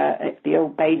actually the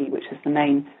Old Bailey, which is the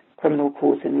main criminal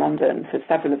court in London, for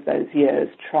several of those years,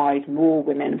 tried more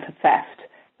women for theft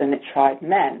than it tried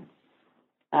men.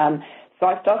 So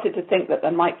I started to think that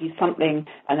there might be something,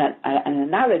 an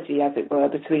analogy, as it were,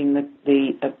 between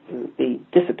the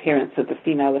disappearance of the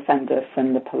female offender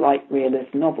from the polite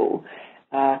realist novel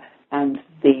and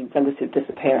the relative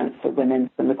disappearance of women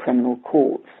from the criminal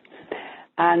courts.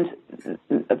 And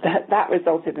that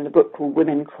resulted in a book called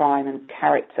Women, Crime and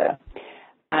Character.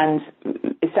 And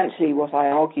essentially what I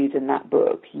argued in that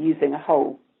book, using a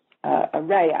whole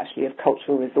array, actually, of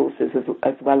cultural resources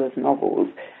as well as novels,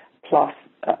 plus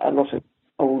a lot of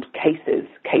old case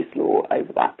law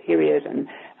over that period, and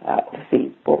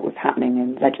obviously what was happening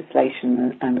in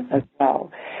legislation and as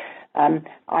well.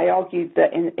 I argued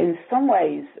that in some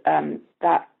ways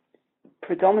that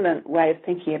predominant way of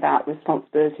thinking about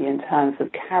responsibility in terms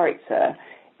of character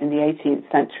in the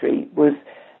 18th century was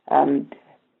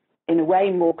in a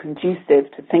way, more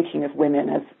conducive to thinking of women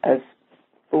as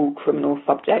full criminal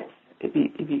subjects,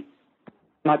 am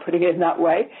I putting it in that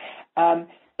way?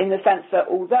 In the sense that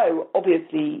although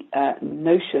obviously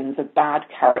notions of bad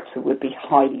character would be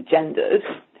highly gendered,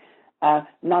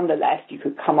 nonetheless you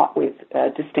could come up with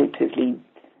distinctively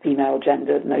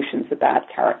female-gendered notions of bad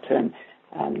character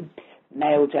and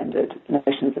male-gendered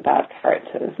notions of bad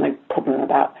character. There's no problem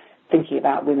about thinking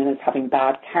about women as having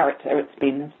bad character. It's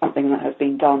been something that has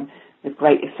been done with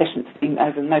great efficiency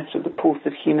over most of the course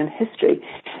of human history.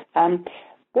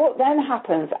 What then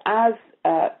happens as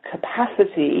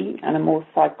capacity and a more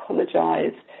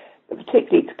psychologized, but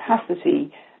particularly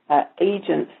capacity,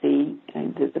 agency,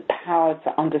 and the power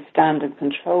to understand and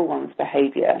control one's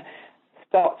behavior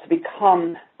start to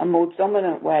become a more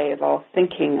dominant way of our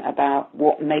thinking about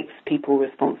what makes people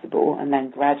responsible, and then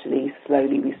gradually,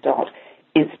 slowly, we start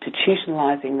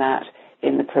institutionalizing that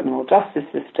in the criminal justice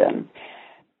system.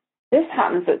 This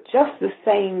happens at just the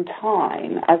same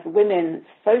time as women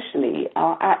socially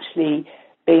are actually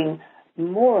being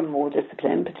more and more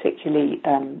disciplined, particularly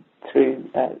through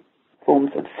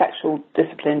forms of sexual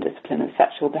discipline of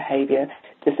sexual behavior,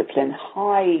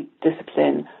 high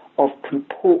discipline of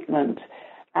comportment,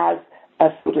 as a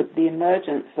sort of the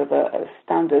emergence of a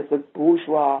standards of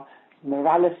bourgeois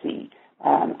morality,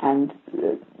 and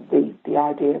the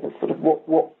idea of a sort of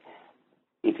what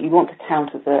if you want to count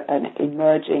as an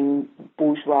emerging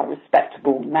bourgeois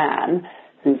respectable man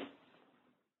who's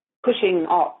pushing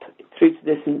up through to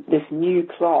this new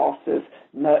class of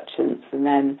merchants and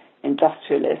then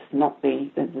industrialists, not the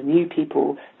new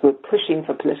people who are pushing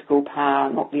for political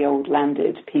power, not the old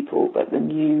landed people, but the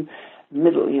new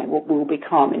middle, what will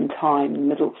become in time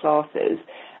middle classes.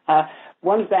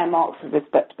 One of their marks of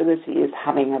respectability is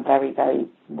having a very, very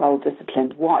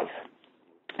well-disciplined wife.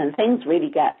 And things really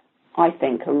get, I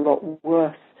think, a lot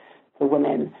worse for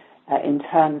women in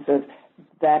terms of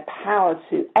their power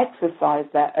to exercise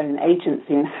their own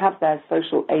agency and have their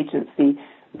social agency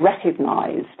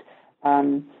recognized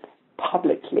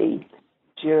publicly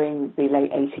during the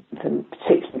late 18th and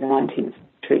particularly the 19th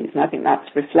centuries. And I think that's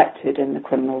reflected in the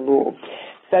criminal law.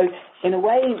 So in a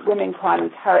way, Women, Crime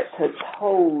and Character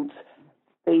told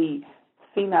the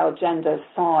female gender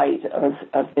side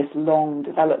of this long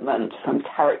development from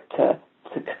character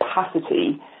to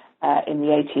capacity in the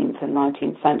 18th and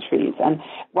 19th centuries. And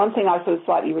one thing I sort of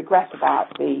slightly regret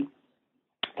about the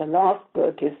last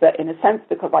book is that, in a sense,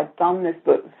 because I've done this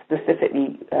book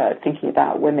specifically thinking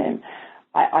about women,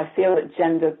 I feel that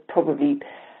gender probably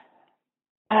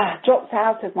drops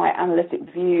out of my analytic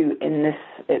view in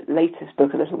this latest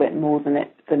book a little bit more than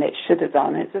it should have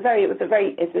done. It's a very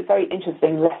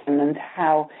interesting lesson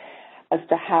as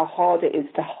to how hard it is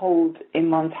to hold in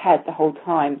one's head the whole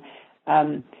time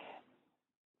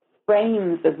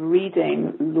frames of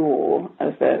reading law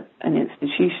as an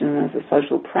institution, as a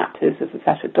social practice, as a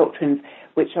set of doctrines,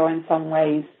 which are in some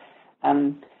ways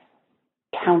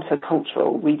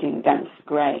countercultural, reading against the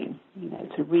grain.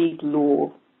 To read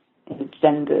law in a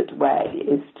gendered way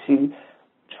is to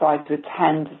try to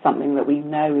attend to something that we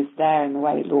know is there in the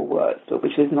way law works, but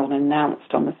which is not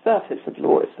announced on the surface of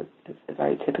law. It's a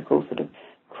very typical sort of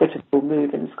critical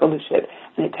move in scholarship,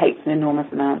 and it takes an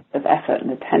enormous amount of effort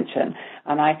and attention.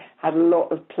 And I had a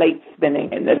lot of plates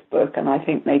spinning in this book, and I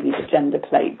think maybe the gender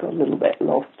plate got a little bit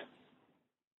lost.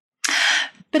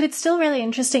 But it's still really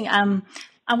interesting. And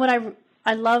what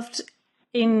I loved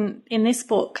in this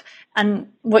book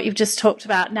and what you've just talked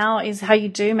about now is how you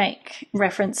do make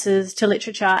references to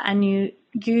literature, and you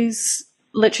use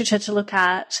literature to look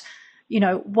at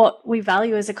what we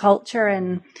value as a culture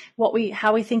and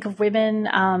how we think of women.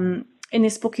 In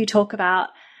this book, you talk about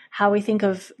how we think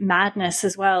of madness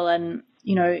as well, and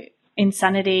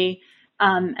insanity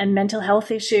and mental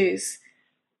health issues.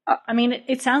 I mean,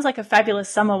 it sounds like a fabulous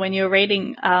summer when you're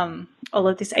reading all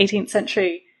of this 18th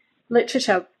century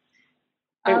literature.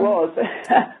 It was.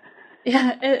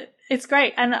 Yeah, it's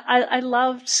great, and I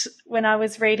loved when I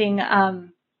was reading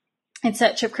In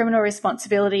Search of Criminal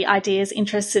Responsibility, Ideas,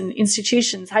 Interests and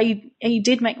Institutions, how you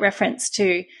did make reference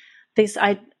to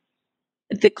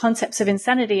the concepts of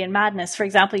insanity and madness. For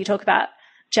example, you talk about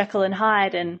Jekyll and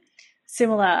Hyde and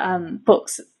similar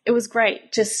books. It was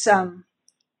great just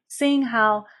seeing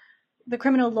how the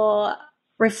criminal law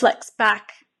reflects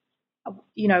back,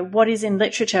 what is in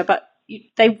literature, but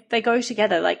they go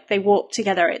together, like they walk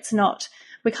together. It's not,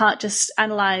 we can't just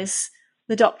analyze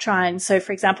the doctrine. So,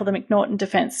 for example, the McNaughton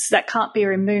defense, that can't be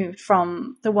removed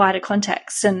from the wider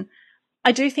context. And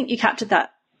I do think you captured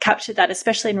that,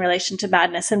 especially in relation to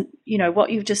madness and,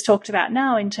 what you've just talked about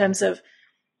now in terms of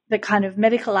the kind of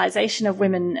medicalization of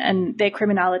women and their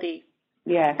criminality.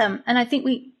 Yeah. And I think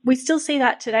we still see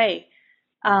that today.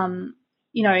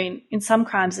 In some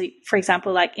crimes, for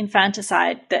example, like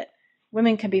infanticide, that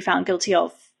women can be found guilty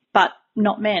of, but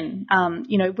not men.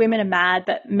 Women are mad,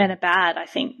 but men are bad, I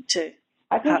think, to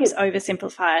perhaps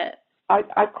oversimplify it.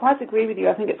 I quite agree with you.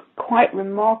 I think it's quite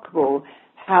remarkable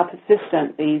how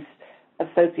persistent these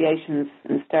associations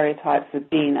and stereotypes have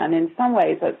been. And in some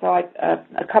ways,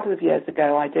 a couple of years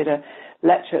ago, I did a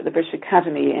lecture at the British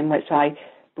Academy in which I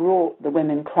brought the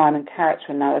women crime and character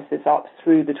analysis up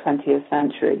through the 20th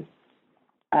century,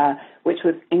 which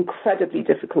was incredibly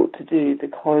difficult to do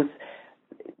because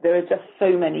there are just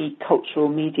so many cultural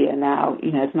media now.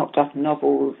 It's not just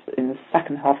novels. In the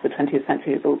second half of the 20th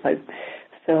century, it's also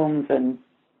films and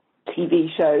TV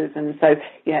shows. And so,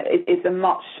 it's a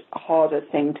much harder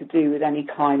thing to do with any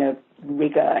kind of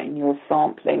rigor in your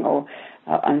sampling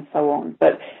and so on.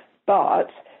 But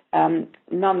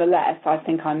nonetheless, I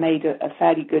think I made a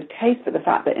fairly good case for the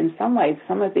fact that in some ways,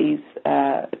 some of these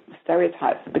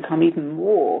stereotypes have become even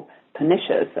more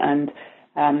pernicious. And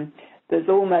there's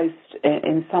almost,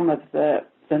 in some of the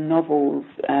novels,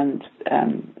 and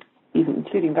even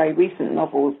including very recent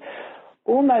novels,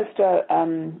 almost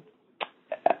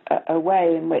a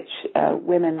way in which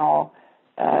women are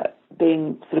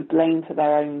being sort of blamed for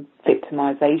their own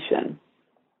victimization.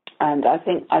 And I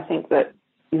think that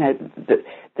that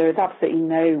there is absolutely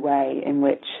no way in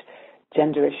which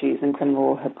gender issues in criminal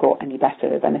law have got any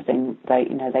better. If anything,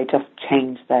 they just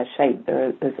change their shape.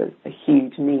 There's a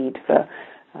huge need for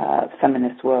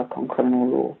feminist work on criminal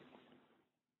law.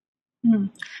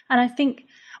 And I think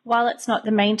while it's not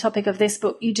the main topic of this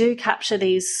book, you do capture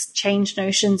these changed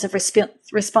notions of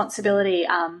responsibility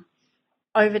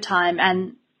over time,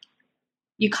 and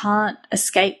you can't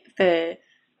escape the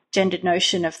gendered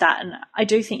notion of that. And I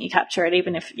do think you capture it,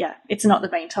 even if, it's not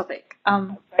the main topic.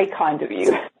 Very kind of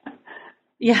you.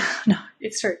 Yeah, no,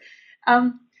 it's true.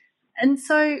 And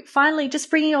so finally, just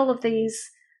bringing all of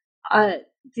these,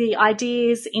 the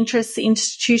ideas, interests,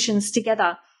 institutions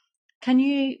together, can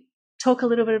you talk a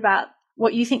little bit about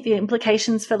what you think the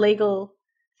implications for legal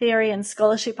theory and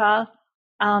scholarship are,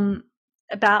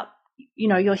 about,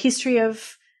 your history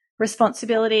of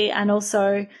responsibility and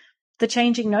also the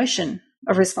changing notion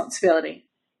of responsibility?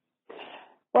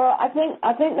 Well, I think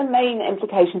the main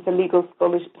implication for legal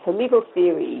scholarship, for legal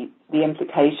theory, the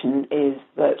implication is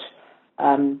that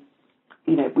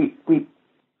we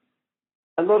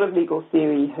a lot of legal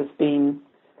theory has been,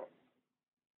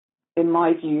 in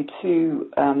my view, too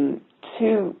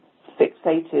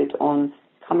fixated on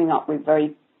coming up with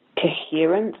very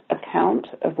coherent account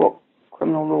of what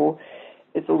criminal law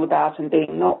is all about, and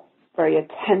being not very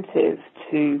attentive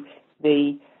to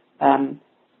the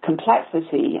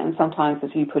complexity and sometimes, as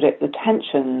you put it, the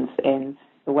tensions in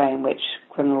the way in which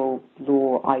criminal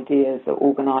law ideas are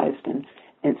organized and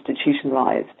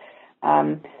institutionalized.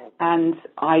 And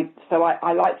I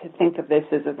like to think of this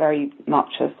as a very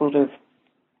much a sort of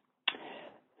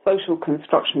social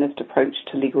constructionist approach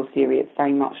to legal theory. It's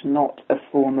very much not a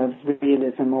form of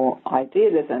realism or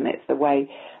idealism. It's a way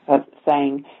of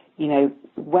saying,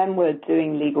 when we're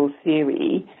doing legal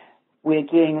theory, we're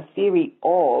doing a theory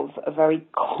of a very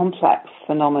complex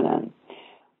phenomenon.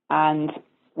 And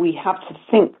we have to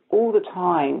think all the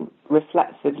time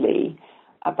reflexively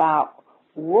about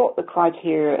what the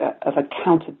criteria of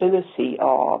accountability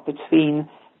are between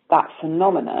that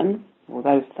phenomenon, or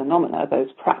those phenomena,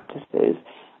 those practices,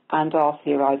 and our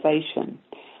theorization.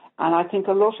 And I think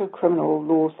a lot of criminal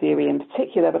law theory in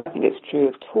particular, but I think it's true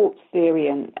of tort theory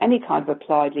and any kind of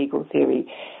applied legal theory,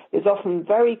 is often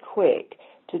very quick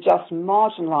to just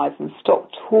marginalize and stop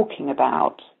talking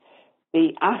about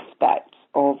the aspects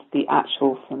of the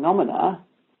actual phenomena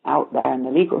out there in the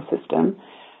legal system,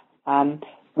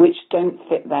 which don't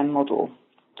fit their model.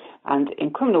 And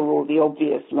in criminal law, the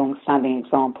obvious long-standing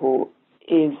example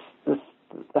is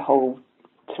the whole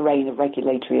terrain of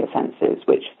regulatory offences,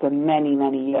 which for many,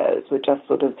 many years were just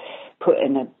sort of put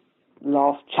in a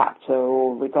last chapter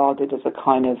or regarded as a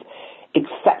kind of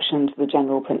exception to the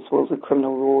general principles of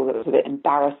criminal law that was a bit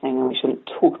embarrassing and we shouldn't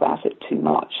talk about it too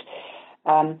much.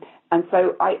 And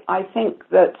so I think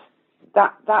that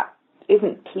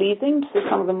isn't pleasing to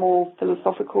some of the more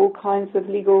philosophical kinds of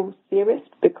legal theorists,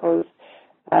 because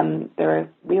there are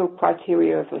real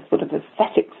criteria of a sort of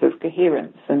aesthetics of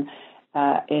coherence and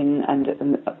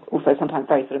also sometimes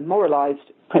very sort of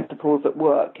moralized principles at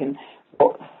work in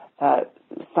what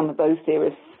some of those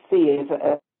theorists see as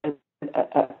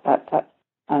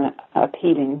an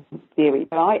appealing theory.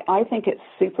 But I think it's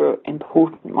super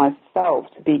important myself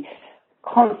to be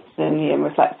constantly and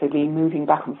reflexively moving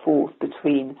back and forth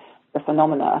between the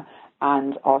phenomena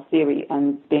and our theory,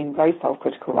 and being very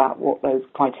self-critical about what those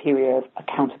criteria of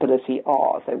accountability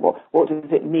are. So what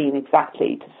does it mean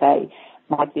exactly to say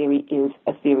my theory is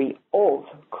a theory of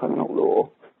criminal law,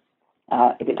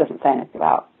 if it doesn't say anything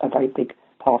about a very big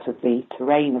part of the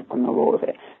terrain of criminal law, if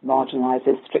it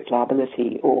marginalises strict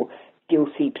liability or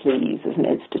guilty pleas as an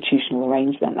institutional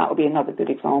arrangement. That would be another good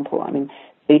example. I mean,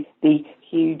 the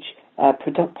huge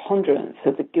preponderance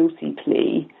of the guilty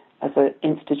plea as an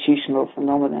institutional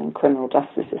phenomenon in criminal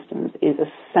justice systems is a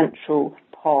central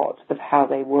part of how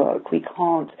they work. We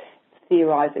can't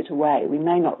theorize it away. We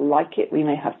may not like it, we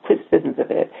may have criticisms of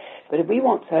it, but if we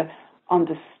want to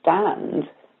understand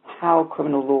how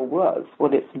criminal law works,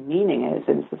 what its meaning is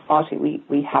in society,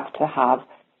 we have to have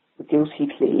the guilty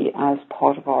plea as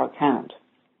part of our account.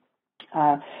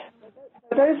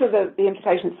 Those are the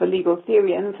implications for legal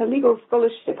theory. And for legal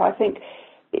scholarship, I think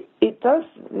it does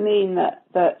mean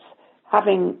that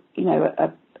having,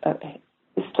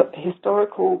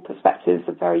 historical perspectives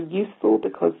are very useful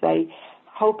because they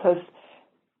help us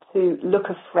to look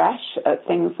afresh at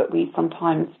things that we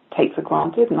sometimes take for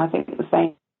granted. And I think the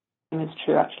same is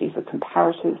true actually for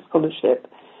comparative scholarship.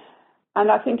 And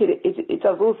I think it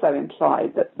does also imply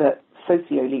that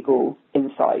socio-legal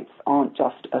insights aren't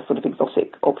just a sort of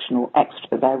exotic, optional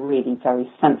extra. They're really very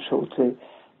central to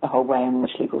the whole way in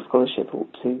which legal scholarship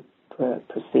ought to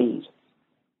proceed.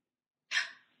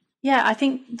 Yeah, I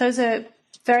think those are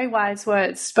very wise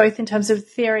words, both in terms of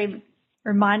theory,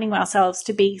 reminding ourselves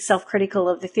to be self-critical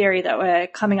of the theory that we're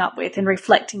coming up with and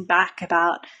reflecting back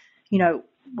about,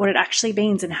 what it actually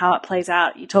means and how it plays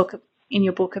out. You talk in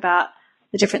your book about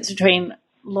the difference between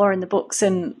law in the books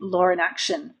and law in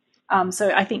action.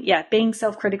 So I think, being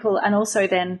self-critical, and also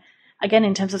then, again,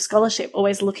 in terms of scholarship,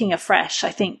 always looking afresh.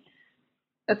 I think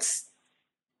that's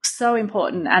so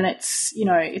important, and it's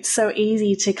so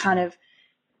easy to kind of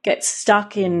get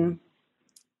stuck in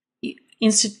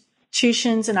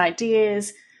institutions and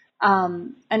ideas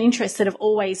and interests that have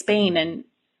always been, and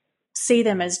see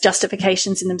them as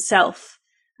justifications in themselves,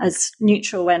 as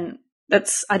neutral, when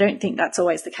I don't think that's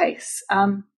always the case.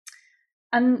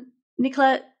 And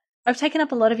Nicola, I've taken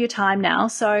up a lot of your time now,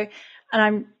 and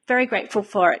I'm very grateful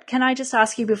for it. Can I just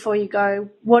ask you before you go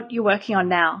what you're working on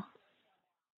now?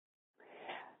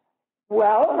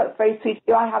 Well, that's very sweet of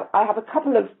you. I have a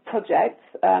couple of projects.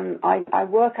 I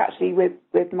work actually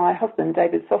with my husband,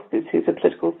 David Soskus, who's a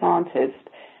political scientist,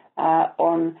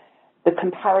 on the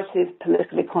comparative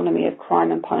political economy of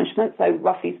crime and punishment. So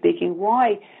roughly speaking,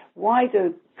 why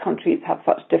do countries have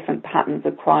such different patterns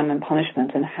of crime and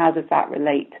punishment, and how does that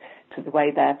relate to the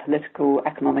way their political,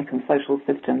 economic and social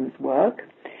systems work?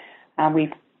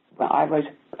 And I wrote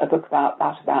a book about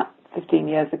that about 15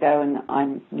 years ago, and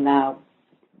I'm now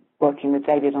working with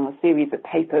David on a series of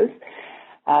papers,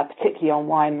 particularly on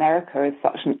why America is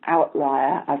such an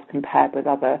outlier as compared with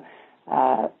other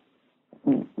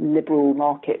liberal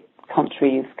market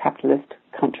countries, capitalist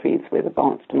countries with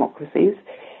advanced democracies.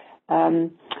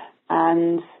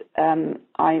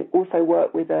 I also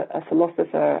work with a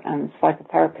philosopher and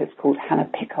psychotherapist called Hannah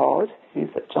Pickard, who's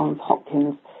at Johns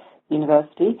Hopkins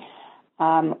University,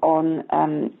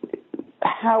 on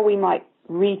how we might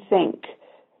rethink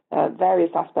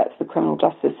various aspects of the criminal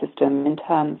justice system in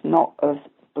terms not of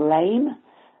blame,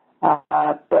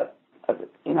 but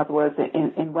in other words,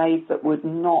 in ways that would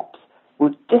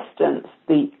distance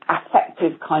the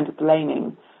affective kind of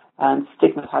blaming and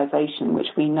stigmatization, which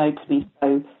we know to be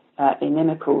so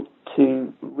inimical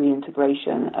to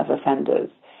reintegration of offenders,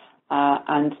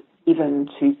 and even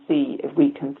to see if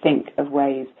we can think of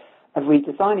ways of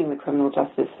redesigning the criminal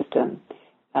justice system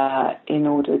in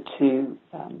order to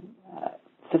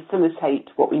facilitate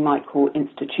what we might call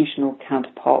institutional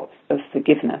counterparts of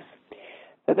forgiveness.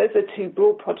 So those are two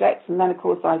broad projects, and then of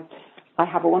course I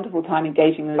have a wonderful time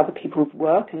engaging with other people's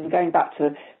work. And going back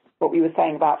to what we were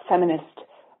saying about feminist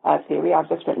theory, I've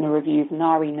just written a review of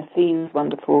Nari Nassim's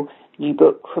wonderful new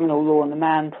book, Criminal Law and the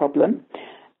Man Problem.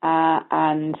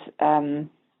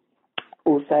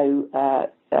 Also,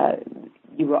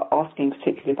 you were asking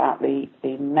particularly about the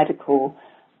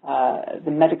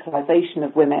medicalisation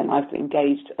of women. I've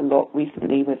engaged a lot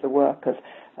recently with the work of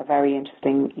a very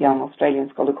interesting young Australian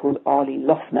scholar called Ali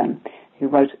Loughnan, who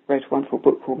wrote a wonderful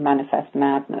book called Manifest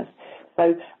Madness.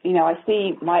 So, I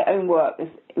see my own work is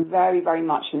very, very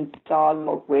much in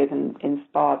dialogue with and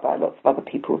inspired by lots of other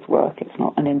people's work. It's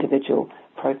not an individual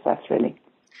process, really.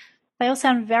 They all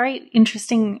sound very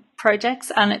interesting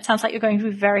projects, and it sounds like you're going to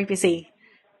be very busy.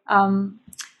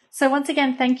 So once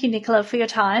again, thank you, Nicola, for your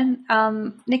time.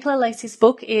 Nicola Lacey's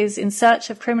book is In Search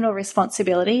of Criminal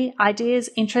Responsibility, Ideas,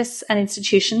 Interests and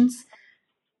Institutions.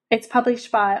 It's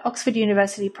published by Oxford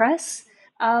University Press.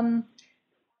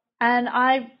 And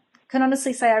I can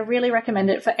honestly say I really recommend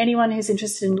it for anyone who's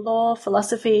interested in law,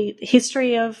 philosophy, the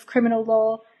history of criminal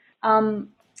law, and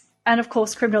of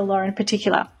course criminal law in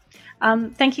particular.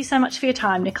 Thank you so much for your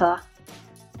time, Nicola.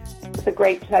 It's a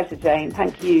great pleasure, Jane.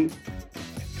 Thank you.